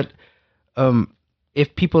 obviously. But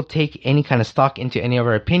if people take any kind of stock into any of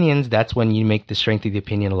our opinions, that's when you make the strength of the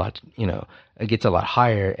opinion a lot, it gets a lot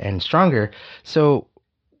higher and stronger. So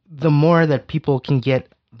the more that people can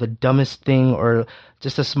get the dumbest thing or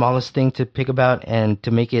just the smallest thing to pick about and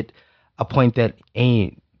to make it a point that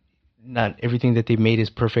not everything that they've made is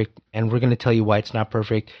perfect, and we're going to tell you why it's not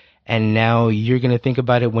perfect. And now you're going to think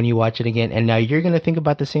about it when you watch it again. And now you're going to think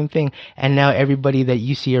about the same thing. And now everybody that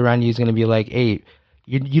you see around you is going to be like, hey,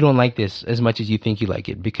 you don't like this as much as you think you like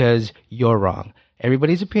it because you're wrong.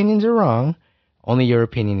 Everybody's opinions are wrong. Only your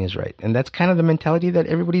opinion is right. And that's kind of the mentality that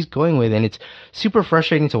everybody's going with. And it's super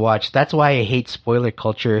frustrating to watch. That's why I hate spoiler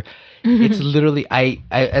culture. It's literally, I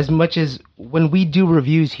as much as when we do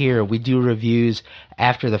reviews here, we do reviews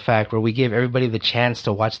after the fact where we give everybody the chance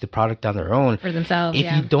to watch the product on their own. For themselves,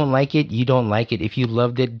 If you don't like it, you don't like it. If you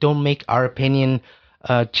loved it, don't make our opinion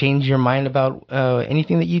change your mind about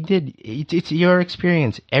anything that you did. It's your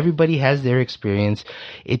experience. Everybody has their experience.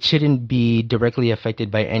 It shouldn't be directly affected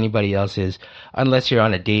by anybody else's, unless you're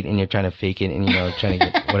on a date and you're trying to fake it and trying to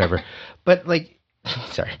get whatever. But like,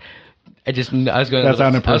 sorry, I was going. That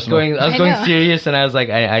sounded personal. I was going serious, and I was like,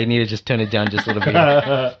 I need to just tone it down just a little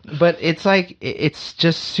bit. But it's like it's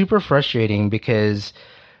just super frustrating because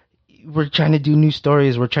we're trying to do new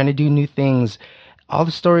stories. We're trying to do new things. All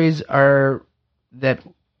the stories that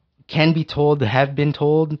can be told, have been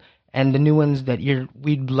told, and the new ones that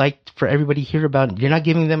we'd like for everybody to hear about, you're not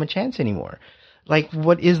giving them a chance anymore. Like,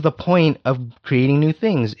 what is the point of creating new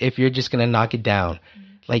things if you're just going to knock it down?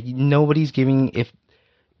 Like, nobody's giving, if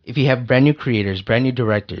you have brand new creators, brand new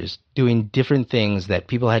directors doing different things that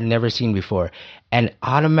people had never seen before, and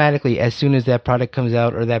automatically as soon as that product comes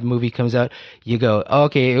out or that movie comes out, you go, oh,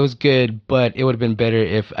 okay, it was good, but it would have been better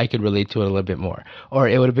if I could relate to it a little bit more. Or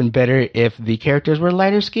it would have been better if the characters were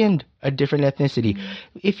lighter skinned, a different ethnicity.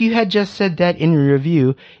 If you had just said that in your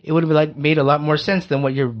review, it would have made a lot more sense than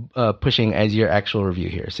what you're pushing as your actual review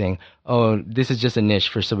here, saying, oh, this is just a niche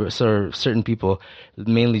for certain people,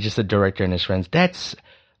 mainly just the director and his friends. That's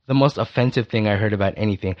the most offensive thing I heard about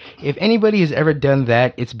anything. If anybody has ever done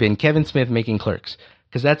that, it's been Kevin Smith making Clerks.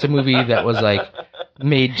 Because that's a movie that was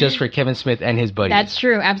made just for Kevin Smith and his buddies. That's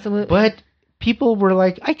true, absolutely. But people were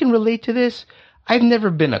like, I can relate to this. I've never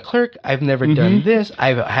been a clerk. I've never done this.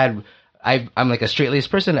 I'm like a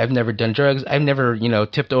straight-laced person. I've never done drugs. I've never,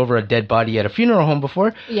 tipped over a dead body at a funeral home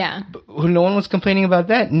before. Yeah. No one was complaining about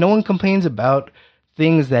that. No one complains about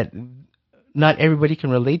things that not everybody can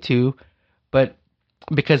relate to, but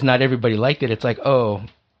because not everybody liked it, it's like, oh,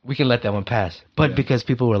 we can let that one pass. But because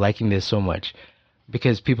people were liking this so much,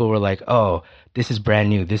 because people were like, oh, this is brand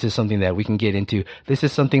new. This is something that we can get into. This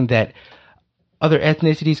is something that other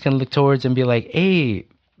ethnicities can look towards and be like, hey,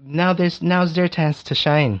 now's their chance to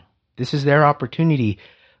shine. This is their opportunity.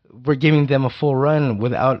 We're giving them a full run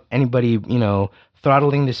without anybody,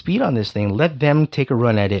 throttling the speed on this thing. Let them take a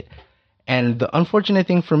run at it. And the unfortunate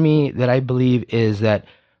thing for me that I believe is that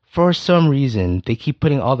for some reason, they keep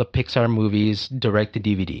putting all the Pixar movies direct to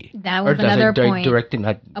DVD. That was another point.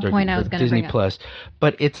 Point I was going to Disney Plus.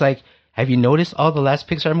 But it's like, have you noticed all the last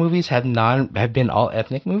Pixar movies have been all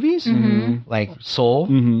ethnic movies? Like Soul,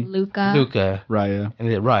 Luca, Raya,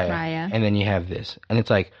 and then Raya, and then you have this, and it's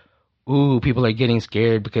like, ooh, people are getting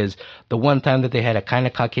scared because the one time that they had a kind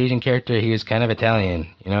of Caucasian character, he was kind of Italian,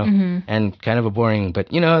 and kind of a boring, but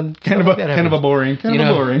kind of a boring. Kind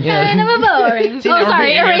of a boring.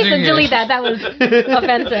 Sorry, erase and delete that. That was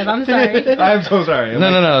offensive. I'm sorry. I'm so sorry.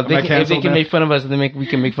 No. If they can make fun of us, we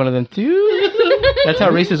can make fun of them too. That's how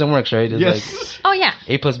racism works, right? It's yes. Oh yeah.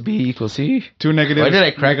 A plus B equals C. Two negatives. Why did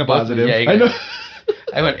I crack a positive? Yeah, I know.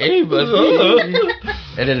 I went A plus B.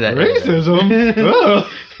 I did that. Racism.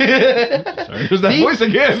 Sorry, there's that voice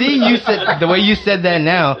again. See, you said the way you said that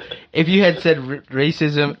now. If you had said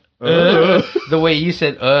racism, the way you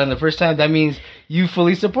said in the first time, that means you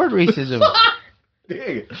fully support racism.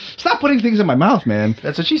 Dang. Stop putting things in my mouth, man.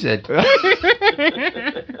 That's what she said.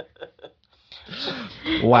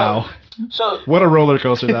 Wow. So what a roller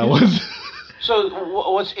coaster that was. So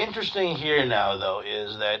what's interesting here now, though,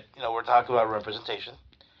 is that we're talking about representation.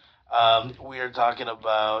 We are talking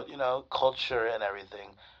about culture and everything.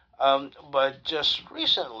 But just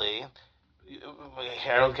recently,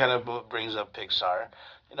 Harold kind of brings up Pixar.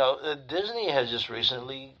 Disney has just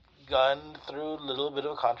recently gone through a little bit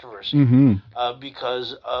of a controversy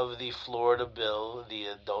because of the Florida bill,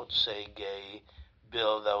 the Don't Say Gay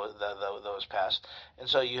bill that was passed, and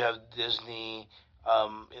so you have Disney.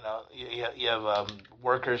 You have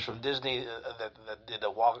workers from Disney that did a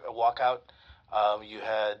walkout. You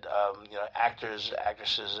had actors,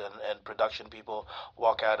 actresses, and production people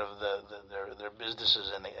walk out of their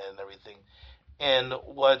businesses and everything. And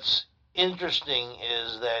what's interesting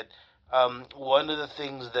is that one of the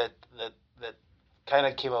things that kind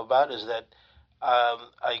of came about is that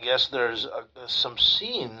I guess there's some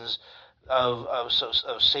scenes of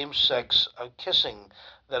same-sex kissing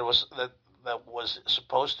that was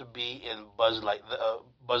supposed to be in Buzz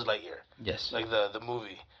Lightyear. Yes. Like the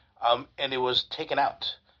movie. And it was taken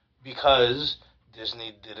out because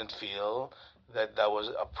Disney didn't feel that was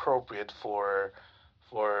appropriate for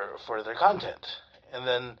their content. And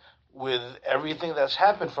then with everything that's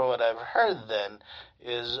happened from what I've heard then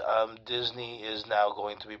is Disney is now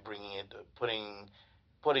going to be putting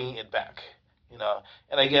it back, And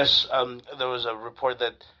I guess there was a report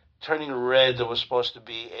that Turning Red, there was supposed to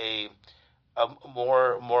be a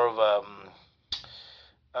more of a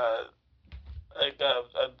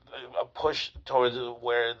push towards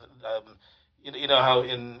where you know how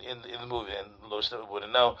in the movie, and Lois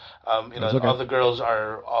wouldn't know, okay. All the girls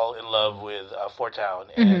are all in love with Fort Town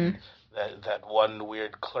and that one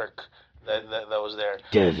weird clerk that was there,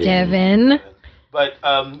 Devin. But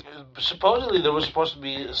supposedly there was supposed to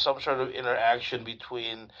be some sort of interaction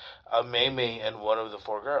between Mei Mei and one of the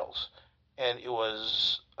four girls, and it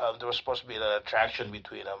was there was supposed to be an attraction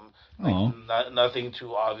between them, like nothing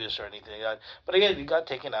too obvious or anything like that. But again, it got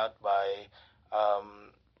taken out by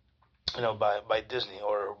by Disney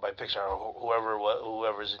or by Pixar or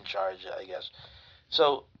whoever's in charge, I guess.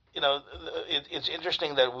 So it's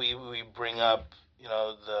interesting that we bring up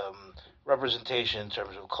the representation in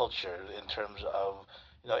terms of culture, in terms of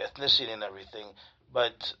ethnicity and everything,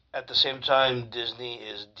 but at the same time, Disney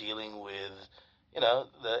is dealing with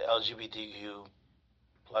the LGBTQ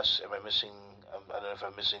plus. Am I missing? I don't know if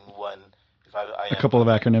I'm missing one. If I am, a couple of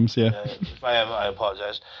acronyms, yeah. If I am, I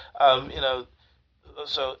apologize.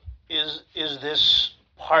 So is this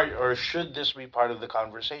part, or should this be part of the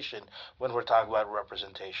conversation when we're talking about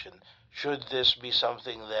representation? Should this be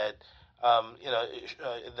something that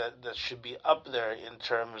that should be up there in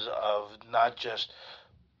terms of not just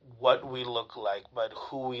what we look like, but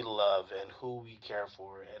who we love and who we care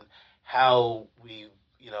for, and how we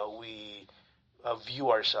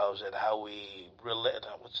view ourselves and how we relate.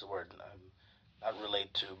 What's the word? Not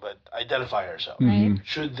relate to, but identify ourselves. Right.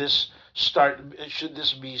 Should this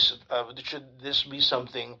be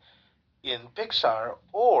something in Pixar,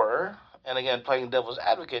 or, and again, playing devil's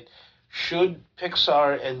advocate, should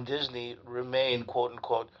Pixar and Disney remain quote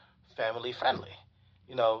unquote family friendly?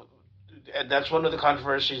 And that's one of the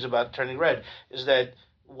controversies about Turning Red, is that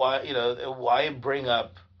why bring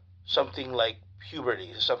up something like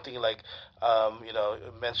puberty, something like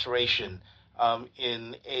menstruation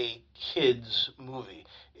in a kids movie?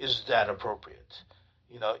 Is that appropriate?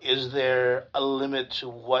 Is there a limit to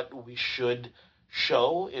what we should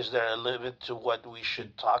show? Is there a limit to what we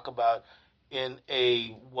should talk about in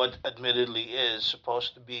what admittedly is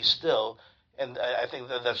supposed to be still? And I think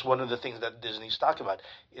that's one of the things that Disney's talking about.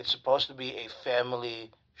 It's supposed to be a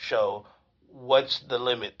family show. What's the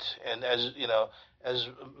limit? And as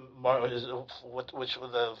which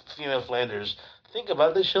with the female Flanders, think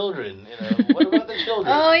about the children. What about the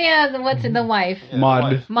children? Oh yeah, what's in the wife? Yeah,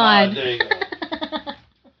 Maud. Maud. There you go.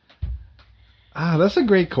 That's a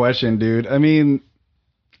great question, dude. I mean,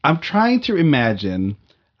 I'm trying to imagine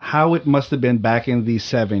how it must have been back in the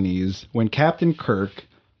 70s when Captain Kirk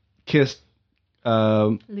kissed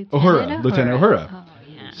Lieutenant Uhura. Oh,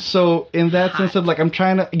 yeah. So in that sense of like, I'm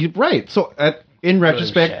trying to, right. So in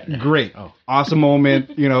retrospect, great, awesome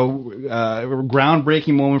moment,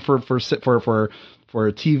 groundbreaking moment for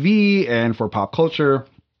TV and for pop culture.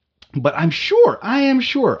 But I am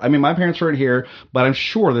sure, I mean, my parents weren't here, but I'm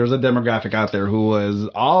sure there's a demographic out there who was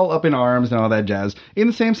all up in arms and all that jazz, in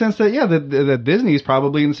the same sense that, that Disney is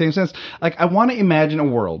probably in the same sense. Like, I want to imagine a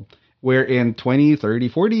world where in 20, 30,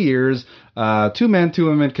 40 years, 2 men, 2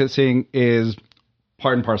 women kissing is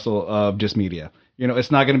part and parcel of just media. It's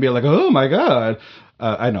not going to be like, oh my God.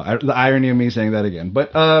 I know the irony of me saying that again,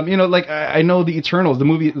 but I know the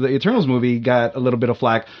Eternals movie got a little bit of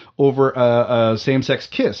flack over a same-sex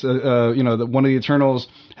kiss. One of the Eternals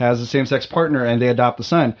has a same-sex partner and they adopt the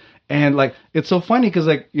son, and like it's so funny because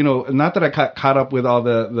not that I caught up with all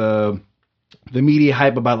the media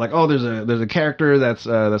hype about like, oh, there's a character that's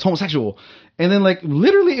homosexual, and then like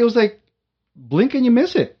literally it was like blink and you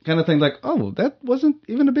miss it kind of thing. Like, oh, that wasn't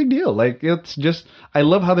even a big deal. Like, it's just, I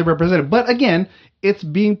love how they represent it. But again, it's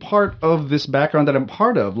being part of this background that I'm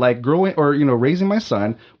part of. Like growing or, raising my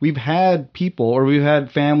son, we've had people or we've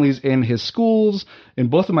had families in his schools, in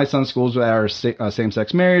both of my son's schools that are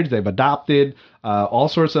same-sex marriage. They've adopted, all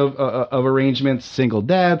sorts of arrangements, single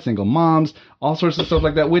dads, single moms, all sorts of stuff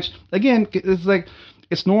like that, which again, it's like,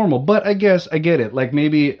 it's normal. But I guess I get it. Like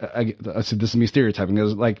maybe, I said this is me stereotyping,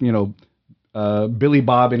 is like, Billy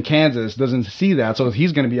Bob in Kansas doesn't see that, so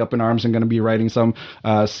he's going to be up in arms and going to be writing some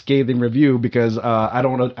scathing review because I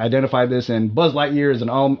don't want to identify this, and Buzz Lightyear is an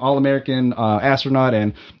all-American astronaut,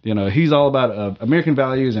 and he's all about American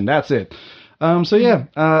values, and that's it. So yeah,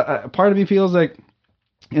 part of me feels like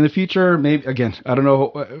in the future, maybe again, I don't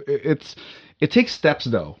know. It takes steps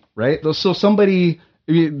though, right? So somebody,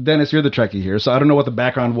 Dennis, you're the Trekkie here, so I don't know what the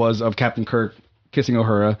background was of Captain Kirk kissing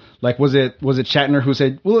Uhura. Like, was it Shatner who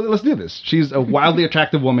said, well, let's do this? She's a wildly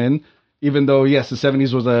attractive woman, even though, yes, the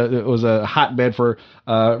 70s was a hotbed for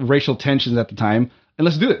racial tensions at the time, and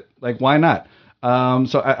let's do it. Like, why not?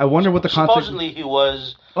 So I wonder what the context... Supposedly he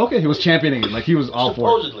was... Okay, he was championing it. Like, he was all for it.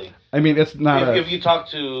 Supposedly. I mean, it's not if you talk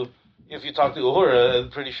to Uhura,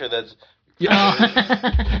 I'm pretty sure that's...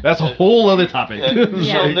 Yeah. That's a whole other topic.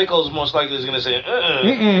 Michelle Nichols most likely is going to say,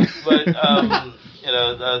 but...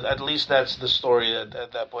 at least that's the story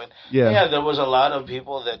at that point. Yeah, there was a lot of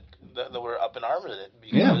people that were up in arms with it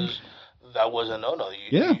because that was a no-no.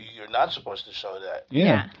 You're not supposed to show that.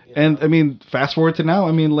 Yeah. And I mean, fast forward to now.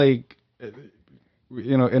 I mean, like,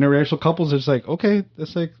 interracial couples. It's like, okay,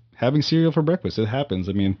 that's like having cereal for breakfast. It happens.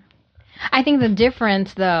 I mean, I think the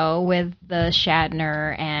difference though with the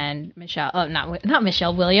Shatner and Michelle, not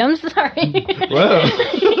Michelle Williams. Sorry. Whoa.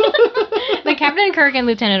 The Captain Kirk and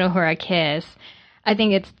Lieutenant Uhura kiss. I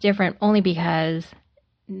think it's different only because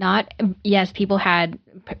people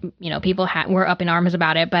were up in arms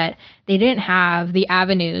about it, but they didn't have the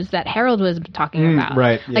avenues that Harold was talking about.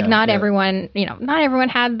 Right. Like everyone, not everyone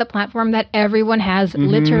had the platform that everyone has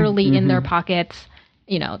literally in their pockets,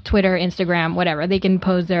 Twitter, Instagram, whatever. They can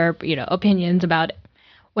post their, opinions about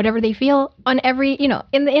whatever they feel on every,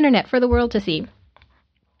 in the internet for the world to see.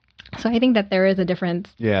 So I think that there is a difference.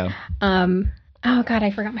 Yeah. Oh God,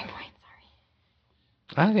 I forgot my point.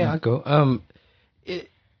 Yeah, I'll go.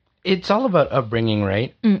 It's all about upbringing,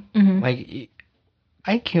 right? Mm-hmm. Like,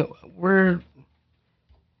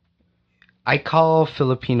 I call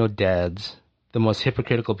Filipino dads the most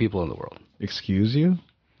hypocritical people in the world. Excuse you?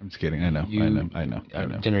 I'm just kidding. I know.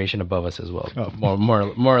 Generation above us as well. Oh.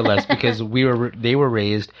 More or less, because they were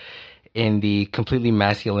raised in the completely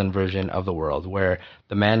masculine version of the world, where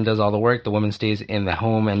the man does all the work, the woman stays in the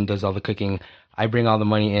home and does all the cooking. I bring all the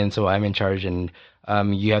money in, so I'm in charge, and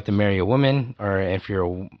you have to marry a woman, or if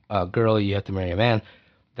you're a girl, you have to marry a man.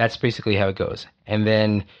 That's basically how it goes. And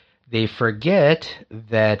then they forget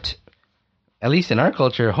that, at least in our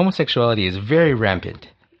culture, homosexuality is very rampant.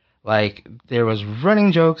 Like, there was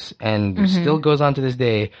running jokes, and still goes on to this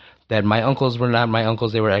day, that my uncles were not my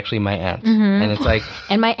uncles, they were actually my aunts. Mm-hmm. And it's like...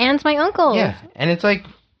 And my aunt's my uncle. Yeah, and it's like,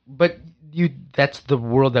 but that's the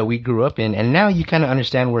world that we grew up in, and now you kind of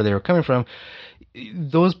understand where they were coming from.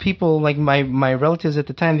 Those people, like my relatives at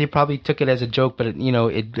the time, they probably took it as a joke, but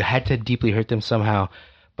it had to deeply hurt them somehow.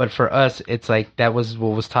 But for us, it's like that was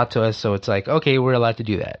what was taught to us, so it's like, okay, we're allowed to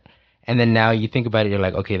do that. And then now you think about it, you're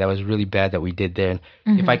like, okay, that was really bad that we did there.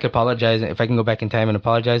 And if I could apologize, if I can go back in time and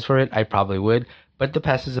apologize for it, I probably would. But the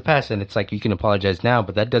past is the past, and it's like you can apologize now,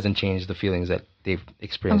 but that doesn't change the feelings that they've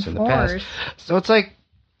experienced in the past. So it's like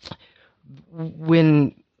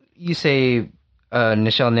when you say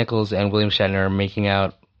Nichelle Nichols and William Shatner are making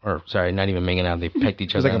out, or sorry, not even making out, they pecked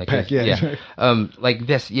each other. It was like a peck, yeah. Like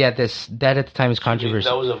this, that at the time is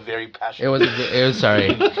controversial. That was a very passionate. It was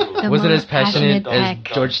sorry. Was it as passionate as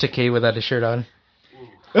George Takei without a shirt on?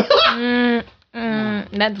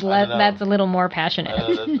 That's a little more passionate. A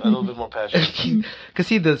little bit more passionate.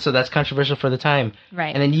 Because so that's controversial for the time,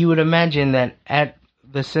 right? And then you would imagine that at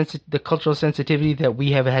the cultural sensitivity that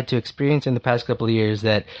we have had to experience in the past couple of years,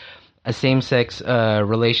 that a same-sex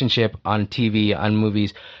relationship on TV, on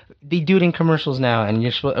movies, they do it in commercials now, and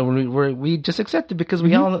we just accept it because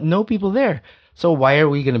we all know people there. So why are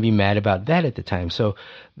we going to be mad about that at the time? So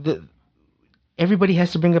everybody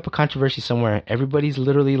has to bring up a controversy somewhere. Everybody's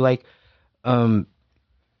literally like that.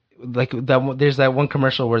 There's that one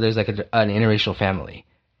commercial where there's like an interracial family,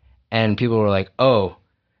 and people were like, "Oh,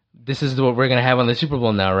 this is what we're gonna have on the Super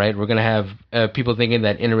Bowl now, right? We're gonna have people thinking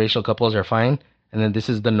that interracial couples are fine, and then this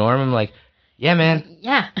is the norm." I'm like, "Yeah, man.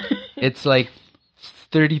 Yeah, it's like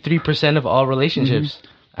 33% of all relationships."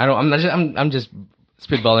 I'm just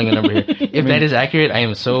spitballing a number here. If that is accurate, I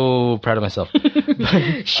am so proud of myself.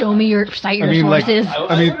 Show me your cite your I mean, like, sources.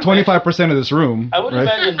 I mean, 25% of this room. I would right?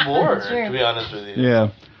 imagine more, That's true. to be honest with you. Yeah.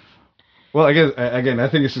 Well, I guess again, I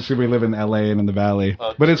think it's just because we live in LA and in the Valley.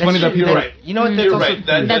 But it's funny that true. people. You're right. You know what? That's You're also, right.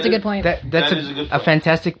 That's a good point. That's That is a good a point.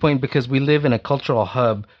 fantastic point because we live in a cultural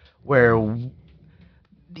hub where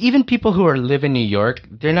even people who live in New York,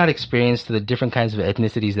 they're not experienced to the different kinds of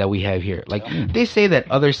ethnicities that we have here. Like they say that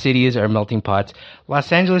other cities are melting pots.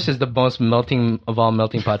 Los Angeles is the most melting of all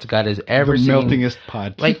melting pots God has ever The seen. meltingest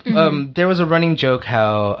pot. Like there was a running joke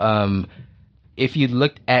how if you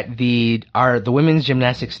looked at the women's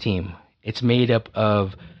gymnastics team, it's made up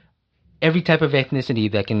of every type of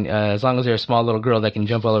ethnicity that can, as long as they're a small little girl that can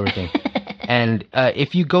jump all over things. And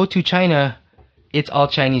if you go to China, it's all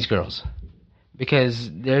Chinese girls because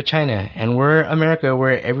they're China and we're America,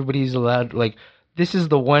 where everybody's allowed. Like this is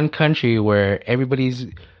the one country where everybody's,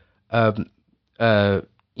 it's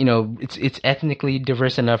ethnically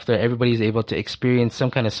diverse enough that everybody's able to experience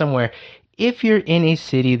some kind of somewhere. If you're in a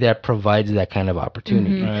city that provides that kind of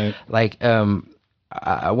opportunity, Right. like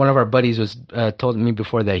one of our buddies was told me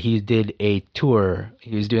before that he did a tour.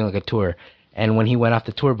 He was doing like a tour, and when he went off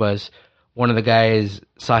the tour bus, one of the guys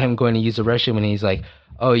saw him going to use the restroom, and he's like,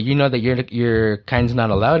 "Oh, you know that your kind's not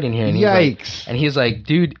allowed in here." And he's like,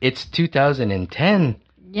 "Dude, it's 2010."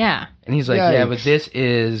 Yeah. And he's like, "Yeah, but Yikes. this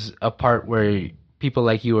is a part where people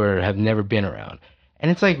like you have never been around." And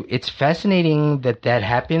it's like it's fascinating that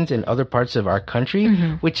happens in other parts of our country,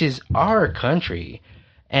 which is our country.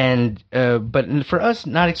 And but for us,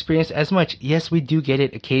 not experienced as much. Yes, we do get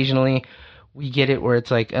it occasionally. We get it where it's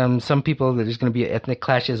like some people there's going to be ethnic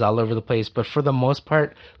clashes all over the place. But for the most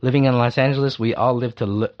part, living in Los Angeles, we all live to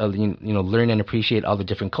learn and appreciate all the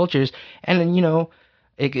different cultures and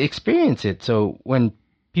experience it. So when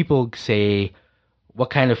people say, "What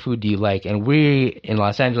kind of food do you like?" and we in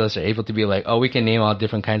Los Angeles are able to be like, "Oh, we can name all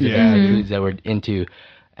different kinds of ethnic foods that we're into,"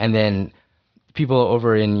 and then people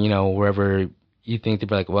over in wherever. You think they'd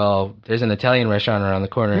be like, well, there's an Italian restaurant around the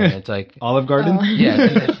corner, and it's like, Olive Garden. yeah,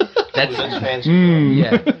 That's fancy.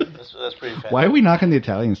 yeah. That's pretty fancy. Why are we knocking the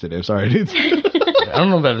Italians today? I'm sorry, dudes. I don't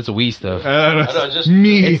know about it's we stuff. I don't I know, just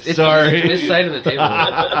Me, It's sorry. this side of the table.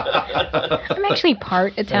 I'm actually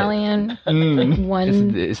part Italian. Mm.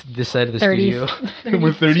 One It's this side of the 30. studio.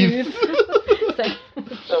 With 30.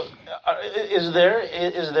 So, is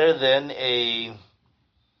there then a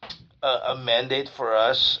mandate for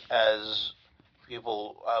us as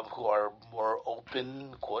people who are more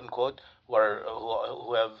open, quote unquote,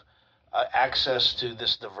 who have access to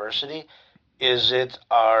this diversity? Is it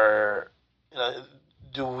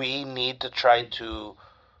do we need to try to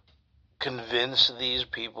convince these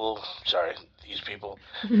people? Sorry, these people,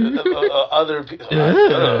 other people. Where's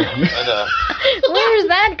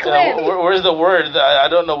that clip? Where's the word? I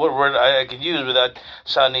don't know what word I can use without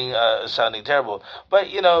sounding terrible.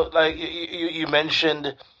 But like you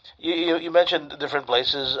mentioned, you mentioned different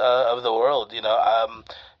places of the world. I'm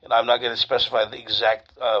not going to specify the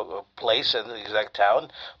exact place and the exact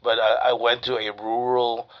town, but I went to a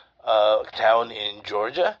rural town in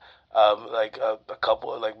Georgia,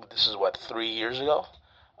 this is 3 years ago.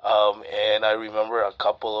 And I remember a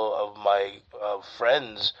couple of my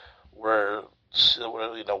friends they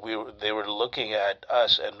were looking at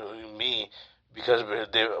us and me because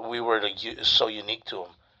we were so unique to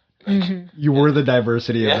them. You were the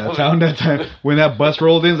diversity of Yeah. that town that time. When that bus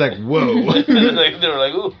rolled in, it's like, whoa. They were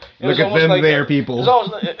like, ooh. It was Look at almost them like there, people. It was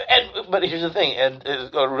almost but here's the thing, and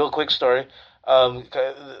a real quick story.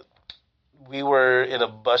 We were in a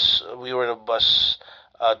bus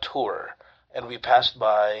tour, and we passed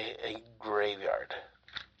by a graveyard.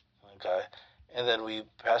 Okay, and then we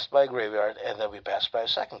passed by a graveyard, and then we passed by a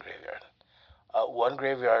second graveyard. One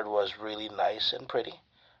graveyard was really nice and pretty,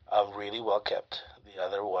 really well kept. The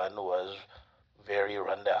other one was very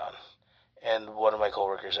run down. And one of my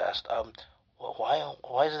coworkers asked, well,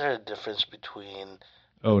 why is there a difference between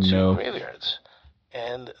two graveyards?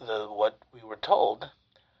 And what we were told,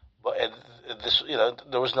 and this,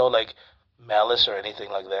 there was no like malice or anything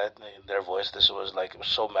like that in their voice. This was like, it was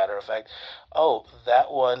so matter of fact. Oh, that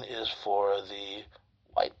one is for the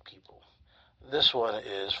white people. This one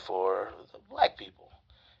is for the black people.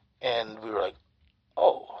 And we were like,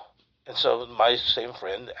 oh. And so my same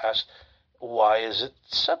friend asked, why is it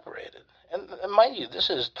separated? And mind you, this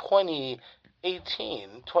is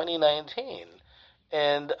 2018, 2019.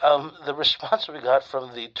 And the response we got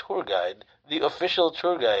from the tour guide, the official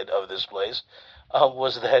tour guide of this place,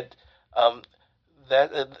 was that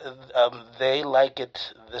they like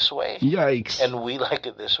it this way. Yikes. And we like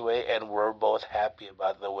it this way, and we're both happy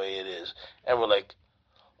about the way it is. And we're like,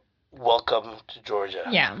 welcome to Georgia.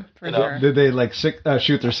 Yeah, for You know, sure. Did they like shoot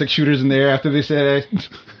their 6 shooters in the air after they said?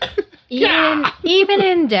 Even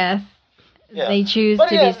in death, Yeah. they choose But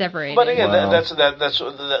to again- be separated. But again, Wow. that's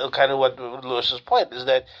kind of what Lewis's point is,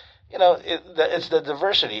 that it's the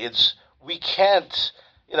diversity. It's we can't,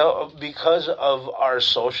 because of our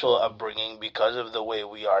social upbringing, because of the way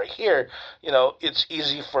we are here, it's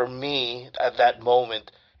easy for me at that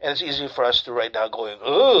moment, and it's easy for us to right now going,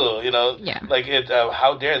 oh, Yeah. like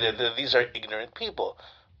how dare they? These are ignorant people.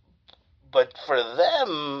 But for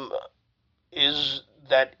them, is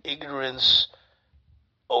that ignorance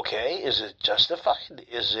okay? Is it justified?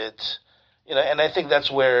 Is it, and I think that's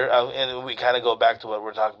where, and we kind of go back to what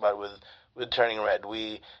we're talking about with Turning Red.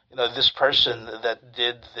 We, this person that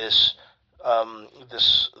did this,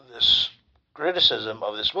 this criticism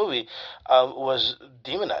of this movie, was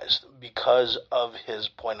demonized because of his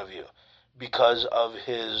point of view, because of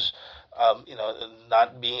his,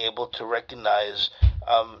 not being able to recognize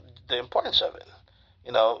the importance of it.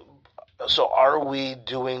 So are we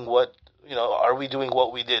doing what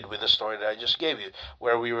we did with the story that I just gave you,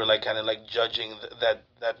 where we were like kind of like judging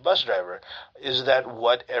that bus driver? Is that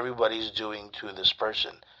what everybody's doing to this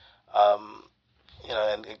person?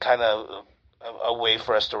 And kind of a way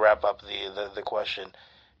for us to wrap up the question: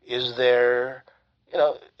 is there,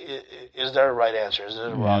 is there a right answer? Is there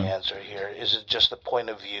a wrong answer here? Is it just a point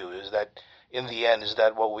of view? Is that in the end, is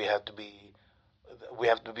that what we have to be? We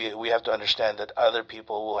have to understand that other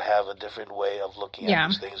people will have a different way of looking at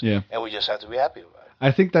these things, and we just have to be happy about it.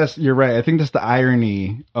 I think you're right. I think that's the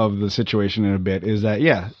irony of the situation in a bit, is that,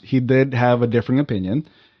 he did have a differing opinion,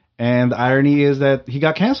 and the irony is that he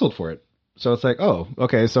got canceled for it. So it's like, oh,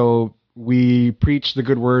 okay, so we preach the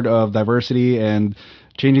good word of diversity and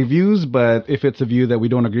changing views, but if it's a view that we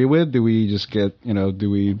don't agree with, do we just do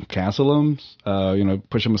we cancel them,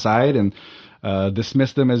 push them aside and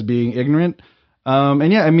dismiss them as being ignorant? And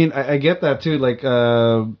I mean, I get that too. Like,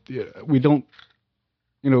 we don't,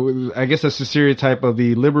 I guess that's the stereotype of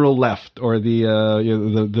the liberal left or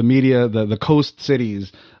the media, the coast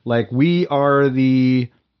cities. Like, we are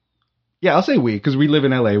I'll say we, because we live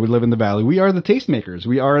in LA, we live in the Valley. We are the tastemakers.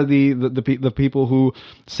 We are the people who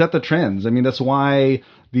set the trends. I mean, that's why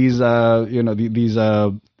these trend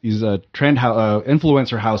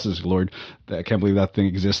influencer houses, Lord, I can't believe that thing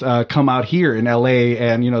exists, come out here in LA,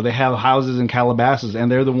 and they have houses in Calabasas,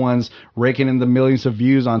 and they're the ones raking in the millions of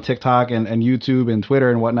views on TikTok and YouTube and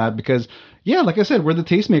Twitter and whatnot, because like I said, we're the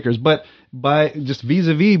tastemakers. But by just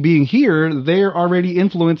vis-a-vis being here, they're already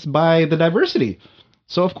influenced by the diversity.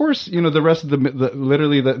 So of course, the rest of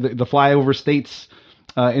the flyover states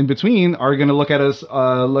in between are going to look at us,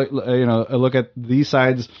 look at these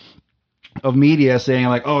sides of media saying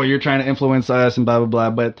like, oh, you're trying to influence us and blah blah blah.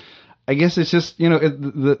 But I guess it's just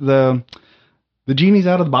the genie's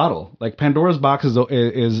out of the bottle. Like, Pandora's box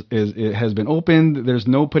it has been opened. There's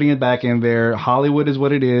no putting it back in there. Hollywood is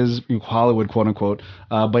what it is. Hollywood, quote unquote.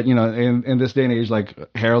 But in this day and age, like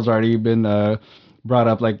Harold's already been brought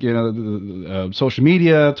up, like social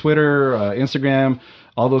media, Twitter, Instagram,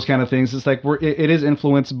 all those kind of things. It's like it is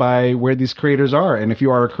influenced by where these creators are, and if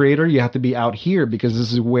you are a creator, you have to be out here, because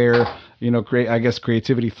this is where I guess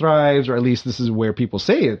creativity thrives, or at least this is where people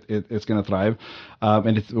say it's going to thrive,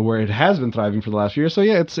 and it's where it has been thriving for the last year. So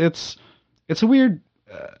it's a weird.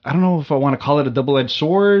 I don't know if I want to call it a double-edged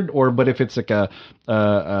sword, but if it's like a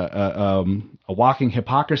walking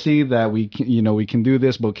hypocrisy that we can do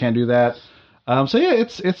this but can't do that.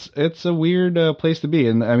 It's a weird place to be,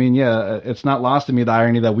 and I mean, it's not lost to me the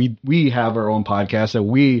irony that we have our own podcast, that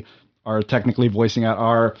we are technically voicing out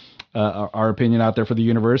our opinion out there for the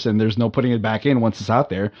universe, and there's no putting it back in once it's out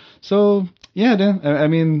there. So Dan, I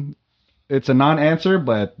mean, it's a non-answer,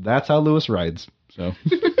 but that's how Lewis rides. So.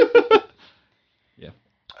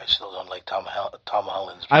 I still don't like Tom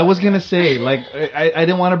Holland's. I was gonna say, like, I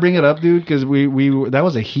didn't want to bring it up, dude, because we that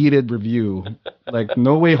was a heated review. Like,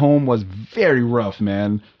 No Way Home was very rough,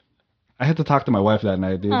 man. I had to talk to my wife that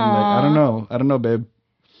night, dude. I'm like, I don't know, babe.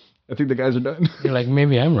 I think the guys are done. You're like,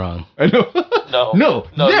 maybe I'm wrong. I know. No,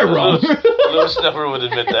 they're wrong. Lewis never would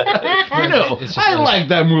admit that. No, I like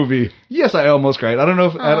that movie. Yes, I almost cried. I don't know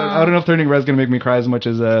if I don't know if Turning Red's gonna make me cry as much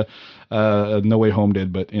as No Way Home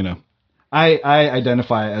did, but I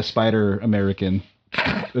identify as Spider American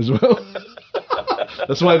as well.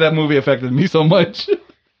 That's why that movie affected me so much.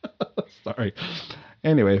 Sorry.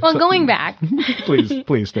 Anyway. Well, going back.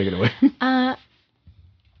 please take it away.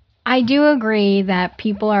 I do agree that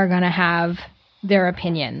people are going to have their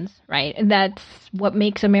opinions, right? That's what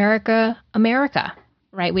makes America, America,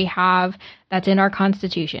 right? That's in our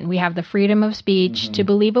Constitution. We have the freedom of speech to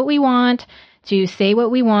believe what we want, to say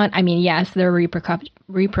what we want. I mean, yes, there are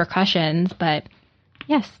repercussions, but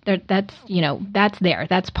yes, that's that's there.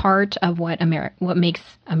 That's part of what makes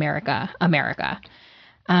America America.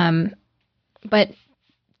 But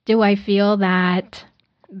do I feel that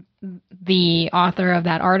the author of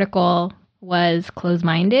that article was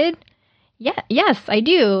closed-minded? Yeah, yes, I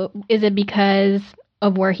do. Is it because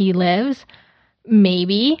of where he lives?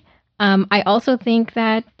 Maybe. I also think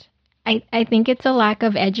that I think it's a lack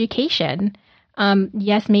of education.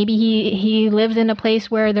 Yes, maybe he lives in a place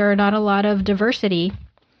where there are not a lot of diversity,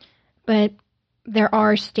 but there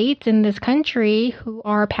are states in this country who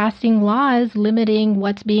are passing laws limiting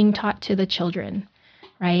what's being taught to the children,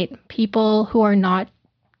 right? People who are not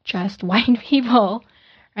just white people,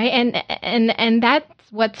 right? And that's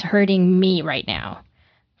what's hurting me right now,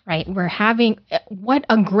 right? We're having what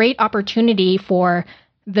a great opportunity for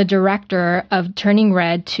the director of Turning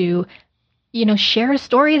Red to, share a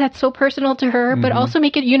story that's so personal to her, but also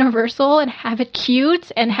make it universal and have it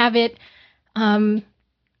cute and have it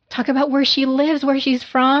talk about where she lives, where she's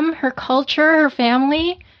from, her culture, her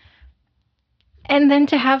family. And then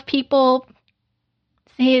to have people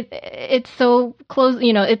say it's so close,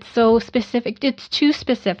 it's so specific, it's too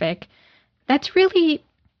specific. That's really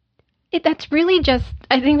just,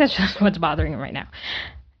 I think that's just what's bothering him right now.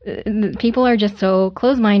 People are just so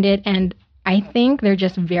close-minded, and I think they're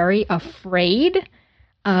just very afraid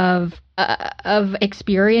of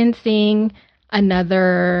experiencing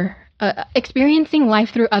experiencing life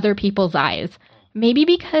through other people's eyes. Maybe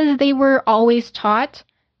because they were always taught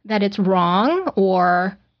that it's wrong,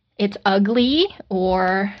 or it's ugly,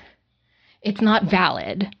 or it's not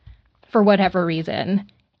valid for whatever reason.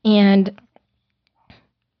 And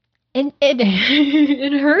it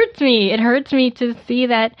it hurts me. It hurts me to see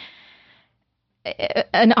that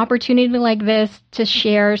an opportunity like this to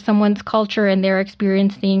share someone's culture and their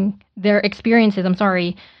experiences. I'm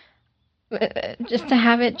sorry, just to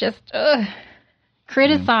have it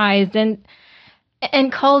criticized and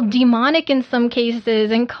called demonic in some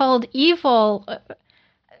cases and called evil.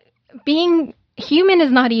 Being human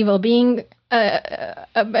is not evil. Being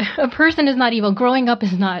a person is not evil. Growing up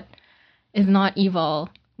is not evil.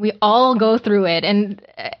 We all go through it, and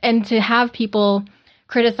to have people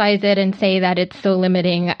criticize it and say that it's so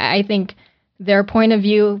limiting, I think their point of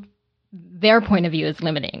view is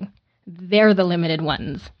limiting. They're the limited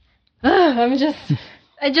ones.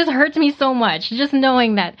 It just hurts me so much just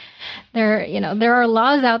knowing that there are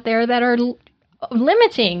laws out there that are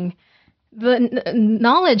limiting the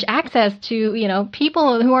knowledge access to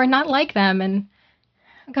people who are not like them, and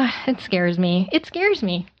God, it scares me.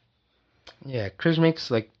 Yeah, Chris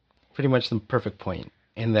makes pretty much the perfect point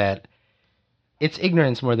in that it's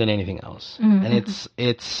ignorance more than anything else, and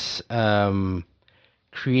it's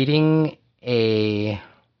creating a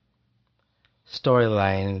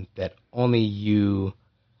storyline that only you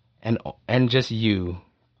and just you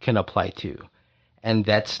can apply to, and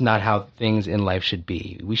that's not how things in life should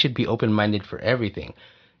be. We should be open-minded for everything.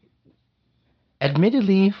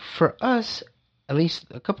 Admittedly, for us, at least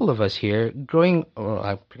a couple of us here, pretty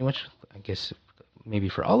much, I guess maybe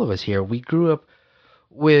for all of us here, we grew up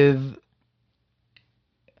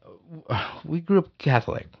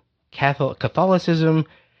Catholic. Catholicism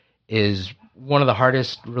is one of the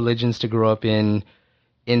hardest religions to grow up in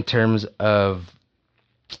terms of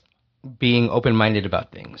being open-minded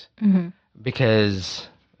about things. Because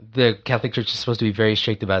the Catholic Church is supposed to be very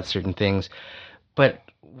strict about certain things. But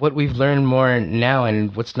what we've learned more now,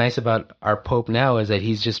 and what's nice about our Pope now, is that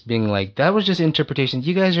he's just being like, that was just interpretation.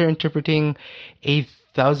 You guys are interpreting a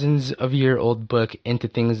thousands of year old book into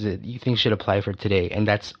things that you think should apply for today. And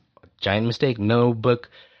that's a giant mistake. No book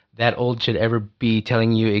that old should ever be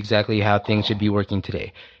telling you exactly how things should be working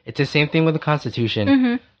today. It's the same thing with the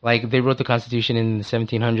Constitution. Like, they wrote the Constitution in the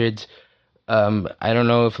 1700s. I don't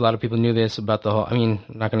know if a lot of people knew this about the whole, I'm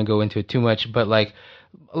not going to go into it too much, but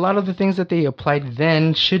a lot of the things that they applied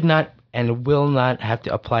then should not and will not have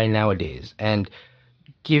to apply nowadays. And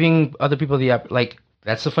giving other people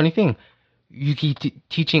that's the funny thing. You keep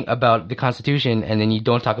teaching about the Constitution, and then you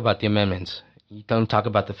don't talk about the amendments. You don't talk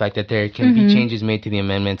about the fact that there can be changes made to the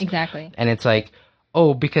amendments. Exactly. And it's like,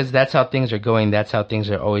 oh, because that's how things are going, that's how things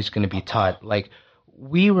are always going to be taught.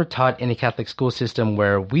 We were taught in a Catholic school system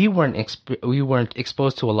where we weren't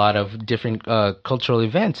exposed to a lot of different cultural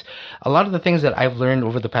events. A lot of the things that I've learned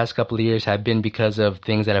over the past couple of years have been because of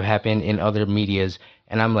things that have happened in other medias,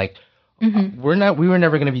 and I'm like, we were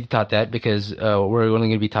never going to be taught that, because we're only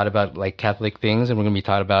going to be taught about Catholic things, and we're going to be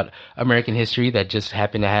taught about American history that just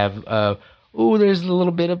happened to have there's a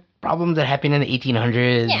little bit of problems that happened in the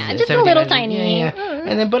 1800s. Yeah, just a little tiny. Yeah.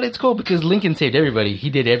 And then, but it's cool because Lincoln saved everybody. He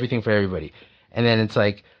did everything for everybody. And then it's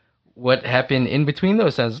like, what happened in between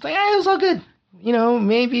those times? It's like, it was all good.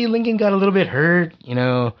 Maybe Lincoln got a little bit hurt.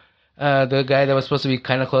 The guy that was supposed to be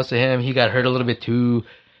kind of close to him, he got hurt a little bit too.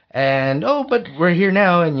 And, but we're here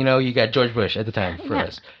now. And, you got George Bush at the time for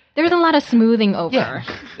us. There was a lot of smoothing over. Yeah.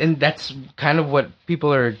 And that's kind of what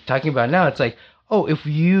people are talking about now. It's like, if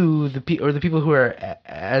you, the people who are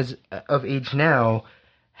as of age now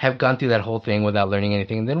have gone through that whole thing without learning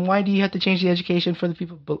anything, then why do you have to change the education for the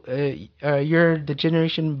people, the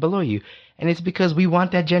generation below you? And it's because we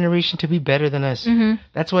want that generation to be better than us. Mm-hmm.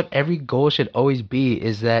 That's what every goal should always be,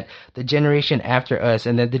 is that the generation after us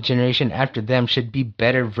and then the generation after them should be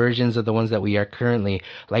better versions of the ones that we are currently.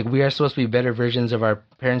 Like, we are supposed to be better versions of our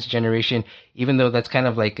parents' generation, even though that's kind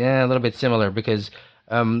of like a little bit similar, because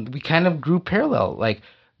we kind of grew parallel. Like,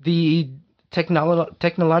 the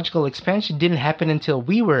technological expansion didn't happen until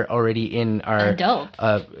we were already in our adults.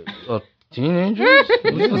 Teenagers?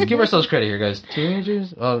 Let's give ourselves credit here, guys.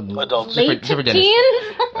 Teenagers? Adults. Late Super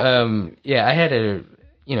teens? Yeah, I had a,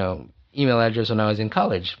 email address when I was in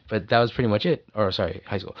college, but that was pretty much it. Or, sorry,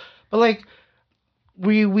 high school. But, like,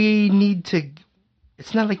 we need to,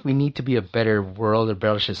 it's not like we need to be a better world or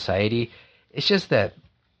better society. It's just that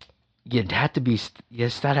you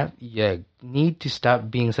need to stop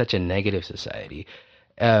being such a negative society.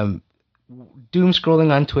 Doom scrolling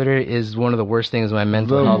on Twitter is one of the worst things my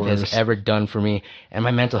mental health has ever done for me, and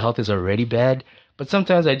my mental health is already bad. But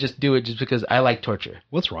sometimes I just do it just because I like torture.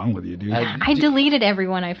 What's wrong with you, dude? I deleted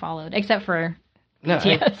everyone I followed, except for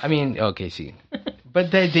yes. I mean, okay, see,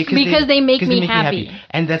 but because they make me happy.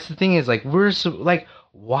 And that's the thing is, like,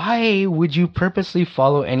 why would you purposely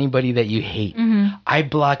follow anybody that you hate? Mm-hmm. I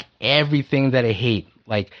block everything that I hate.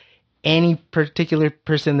 Like, any particular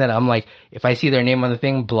person that I'm like, if I see their name on the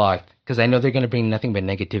thing, blocked. Because I know they're going to bring nothing but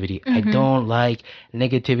negativity. Mm-hmm. I don't like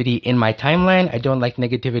negativity in my timeline. I don't like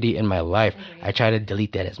negativity in my life. Agreed. I try to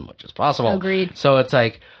delete that as much as possible. Agreed. So it's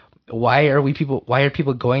like, why are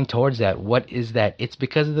people going towards that? What is that? It's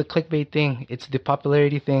because of the clickbait thing. It's the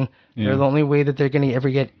popularity thing. Yeah. The only way that they're going to ever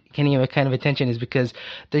get any kind of attention is because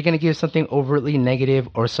they're going to give something overtly negative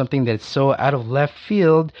or something that's so out of left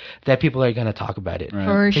field that people are going to talk about it. Right.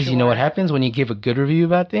 For Because sure. you know what happens when you give a good review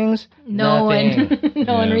about things? No Nothing.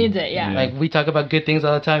 one reads it. Yeah. Like, we talk about good things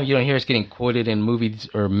all the time. You don't hear us getting quoted in movies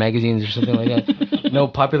or magazines or something like that. No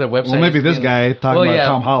popular website. Well, maybe this guy talking about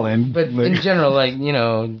Tom Holland. But in general, like,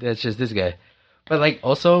 that's just this guy. But, like,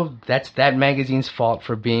 also, that's that magazine's fault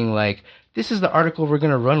for being like, this is the article we're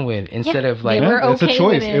going to run with, instead of like, it's a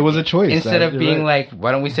choice. It was a choice. Instead of being right. like,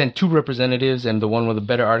 why don't we send 2 representatives and the one with a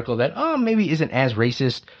better article that, maybe isn't as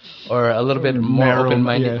racist or a little bit more narrow,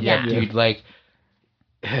 open-minded. yeah. Dude, like,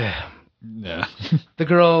 Yeah.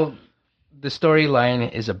 the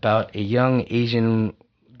storyline is about a young Asian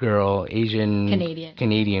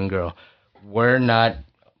Canadian girl. We're not,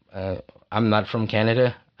 I'm not from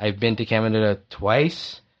Canada. I've been to Canada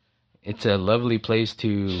twice. It's a lovely place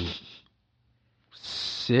to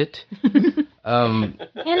sit.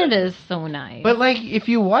 Canada's so nice. But, like, if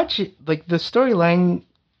you watch it, like, the storyline,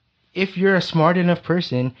 if you're a smart enough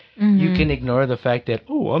person, you can ignore the fact that,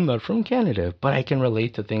 I'm not from Canada, but I can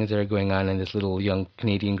relate to things that are going on in this little young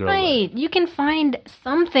Canadian girl. Right. You can find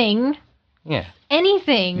something, Yeah.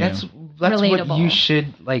 anything. That's relatable. what you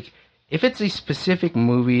should, like, if it's a specific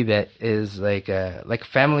movie that is like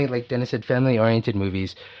family, like Dennis said, family-oriented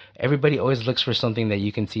movies, everybody always looks for something that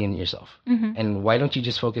you can see in yourself. Mm-hmm. And why don't you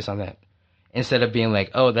just focus on that? Instead of being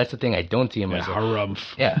like, that's the thing I don't see in myself. Harumph.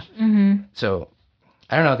 Yeah. Mm-hmm. So,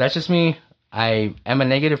 I don't know. That's just me. I am a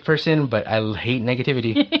negative person, but I hate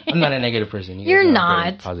negativity. I'm not a negative person. You guys You're know I'm a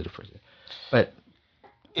very not. positive person. But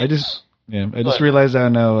I just realized I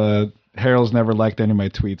know Harold's never liked any of my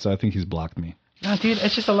tweets, so I think he's blocked me. no, dude,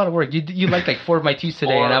 it's just a lot of work. You liked like 4 of my tweets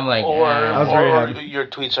today, and I'm like, I was very happy. your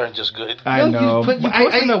tweets aren't just good. I know. You post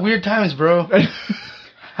them at weird times, bro.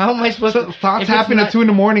 How am I supposed to? Thoughts if it's happen not- at 2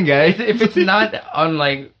 a.m, guys. If it's not on,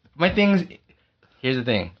 like, my things, here's the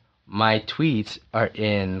thing. My tweets are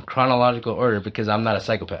in chronological order because I'm not a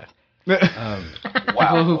psychopath. Wow.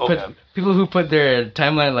 People who put their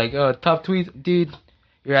timeline like, top tweets, dude,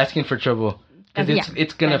 you're asking for trouble. Because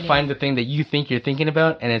it's going to find the thing that you think you're thinking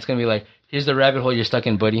about, and it's going to be like, here's the rabbit hole you're stuck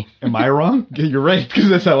in, buddy. Am I wrong? Yeah, you're right, because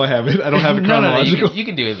that's how I have it. I don't have it chronological. No, you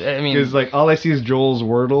can do it. I mean, Because, like, all I see is Joel's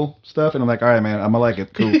Wordle stuff, and I'm like, all right, man, I'm going to like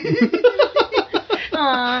it. Cool.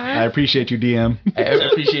 I appreciate you, DM. I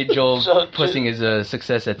appreciate Joel So, posting his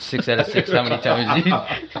success at 6 out of 6. How many times?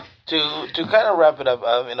 To kind of wrap it up,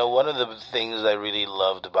 one of the things I really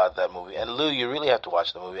loved about that movie, and Lou, you really have to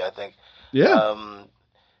watch the movie, I think. Yeah.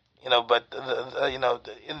 But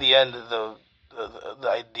in the end, the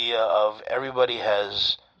idea of everybody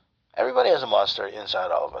has everybody has a monster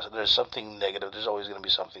inside all of us. There's something negative. There's always going to be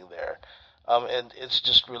something there. And it's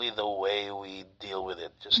just really the way we deal with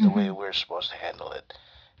it, just the way we're supposed to handle it.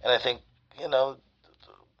 And I think,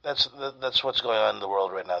 that's what's going on in the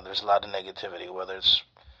world right now. There's a lot of negativity, whether it's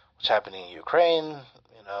what's happening in Ukraine,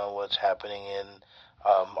 what's happening in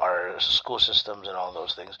our school systems and all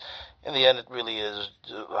those things. In the end, it really is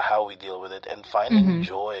how we deal with it and finding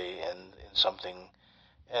joy in something.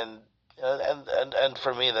 And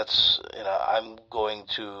for me, that's I'm going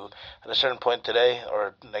to at a certain point today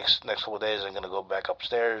or next couple of days, I'm going to go back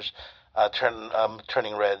upstairs,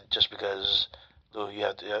 turning red just because you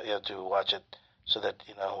have to watch it so that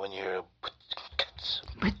when you're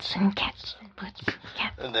Boots and cats.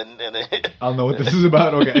 and then I'll know what this is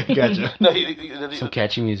about. Okay, gotcha. no, Some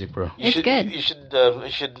catchy music, bro. you It's should, good. You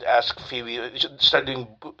should ask Phoebe. You should start doing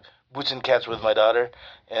boots and cats with my daughter,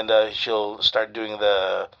 and she'll start doing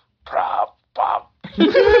the prop pop.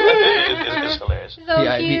 It's hilarious.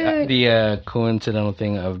 So cute. The coincidental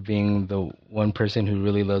thing of being the one person who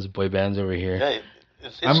really loves boy bands over here. Yeah, it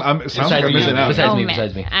Sounds like I'm missing out. Besides me, man.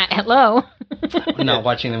 besides me. Hello. I'm not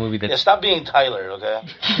watching the movie. yeah, That's stop being Tyler, okay?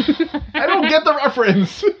 I don't get the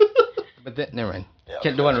reference. but that, never mind.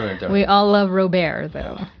 Yeah, Don't want to ruin it. We all love Robert,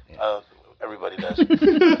 though. Everybody does.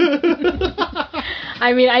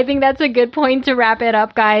 I mean, I think that's a good point to wrap it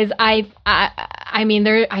up, guys. I mean,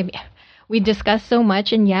 we discussed so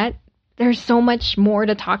much, and yet there's so much more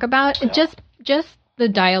to talk about. Yeah. Just the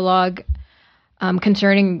dialogue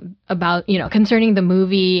concerning the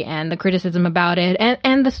movie and the criticism about it,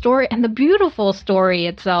 and the story and the beautiful story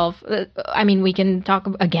itself. I mean, we can talk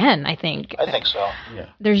again. I think I think so.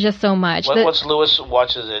 there's just so much. Once Lewis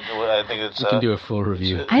watches it, I think it's. We can do a full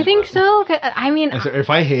review. I think so. I mean, So if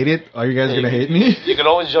I hate it, are you guys gonna hate me? You can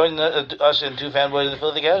always join us in Two Fanboys and the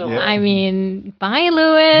Filthy Casual. Yeah. I mean, bye,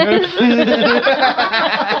 Lewis.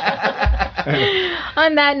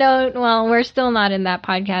 On that note, well, we're still not in that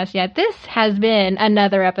podcast yet. This has been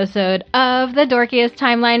another episode of the Dorkiest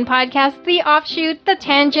Timeline podcast, the offshoot, the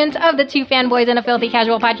tangent of the Two Fanboys and a Filthy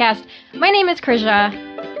Casual podcast. My name is Krisha.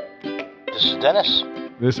 This is Dennis.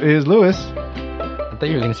 This is Lewis. I thought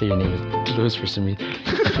you were going to say your name was Lewis for some reason.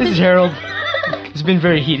 This is Harold. It's been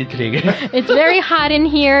very heated today, guys. It's very hot in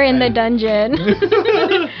here in the dungeon.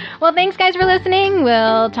 Well, thanks, guys, for listening.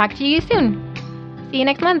 We'll talk to you soon. See you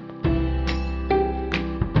next month.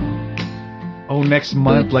 Oh, next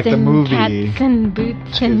month, like the and movie. Cats and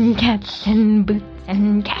boots and cats and boots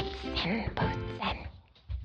and cats.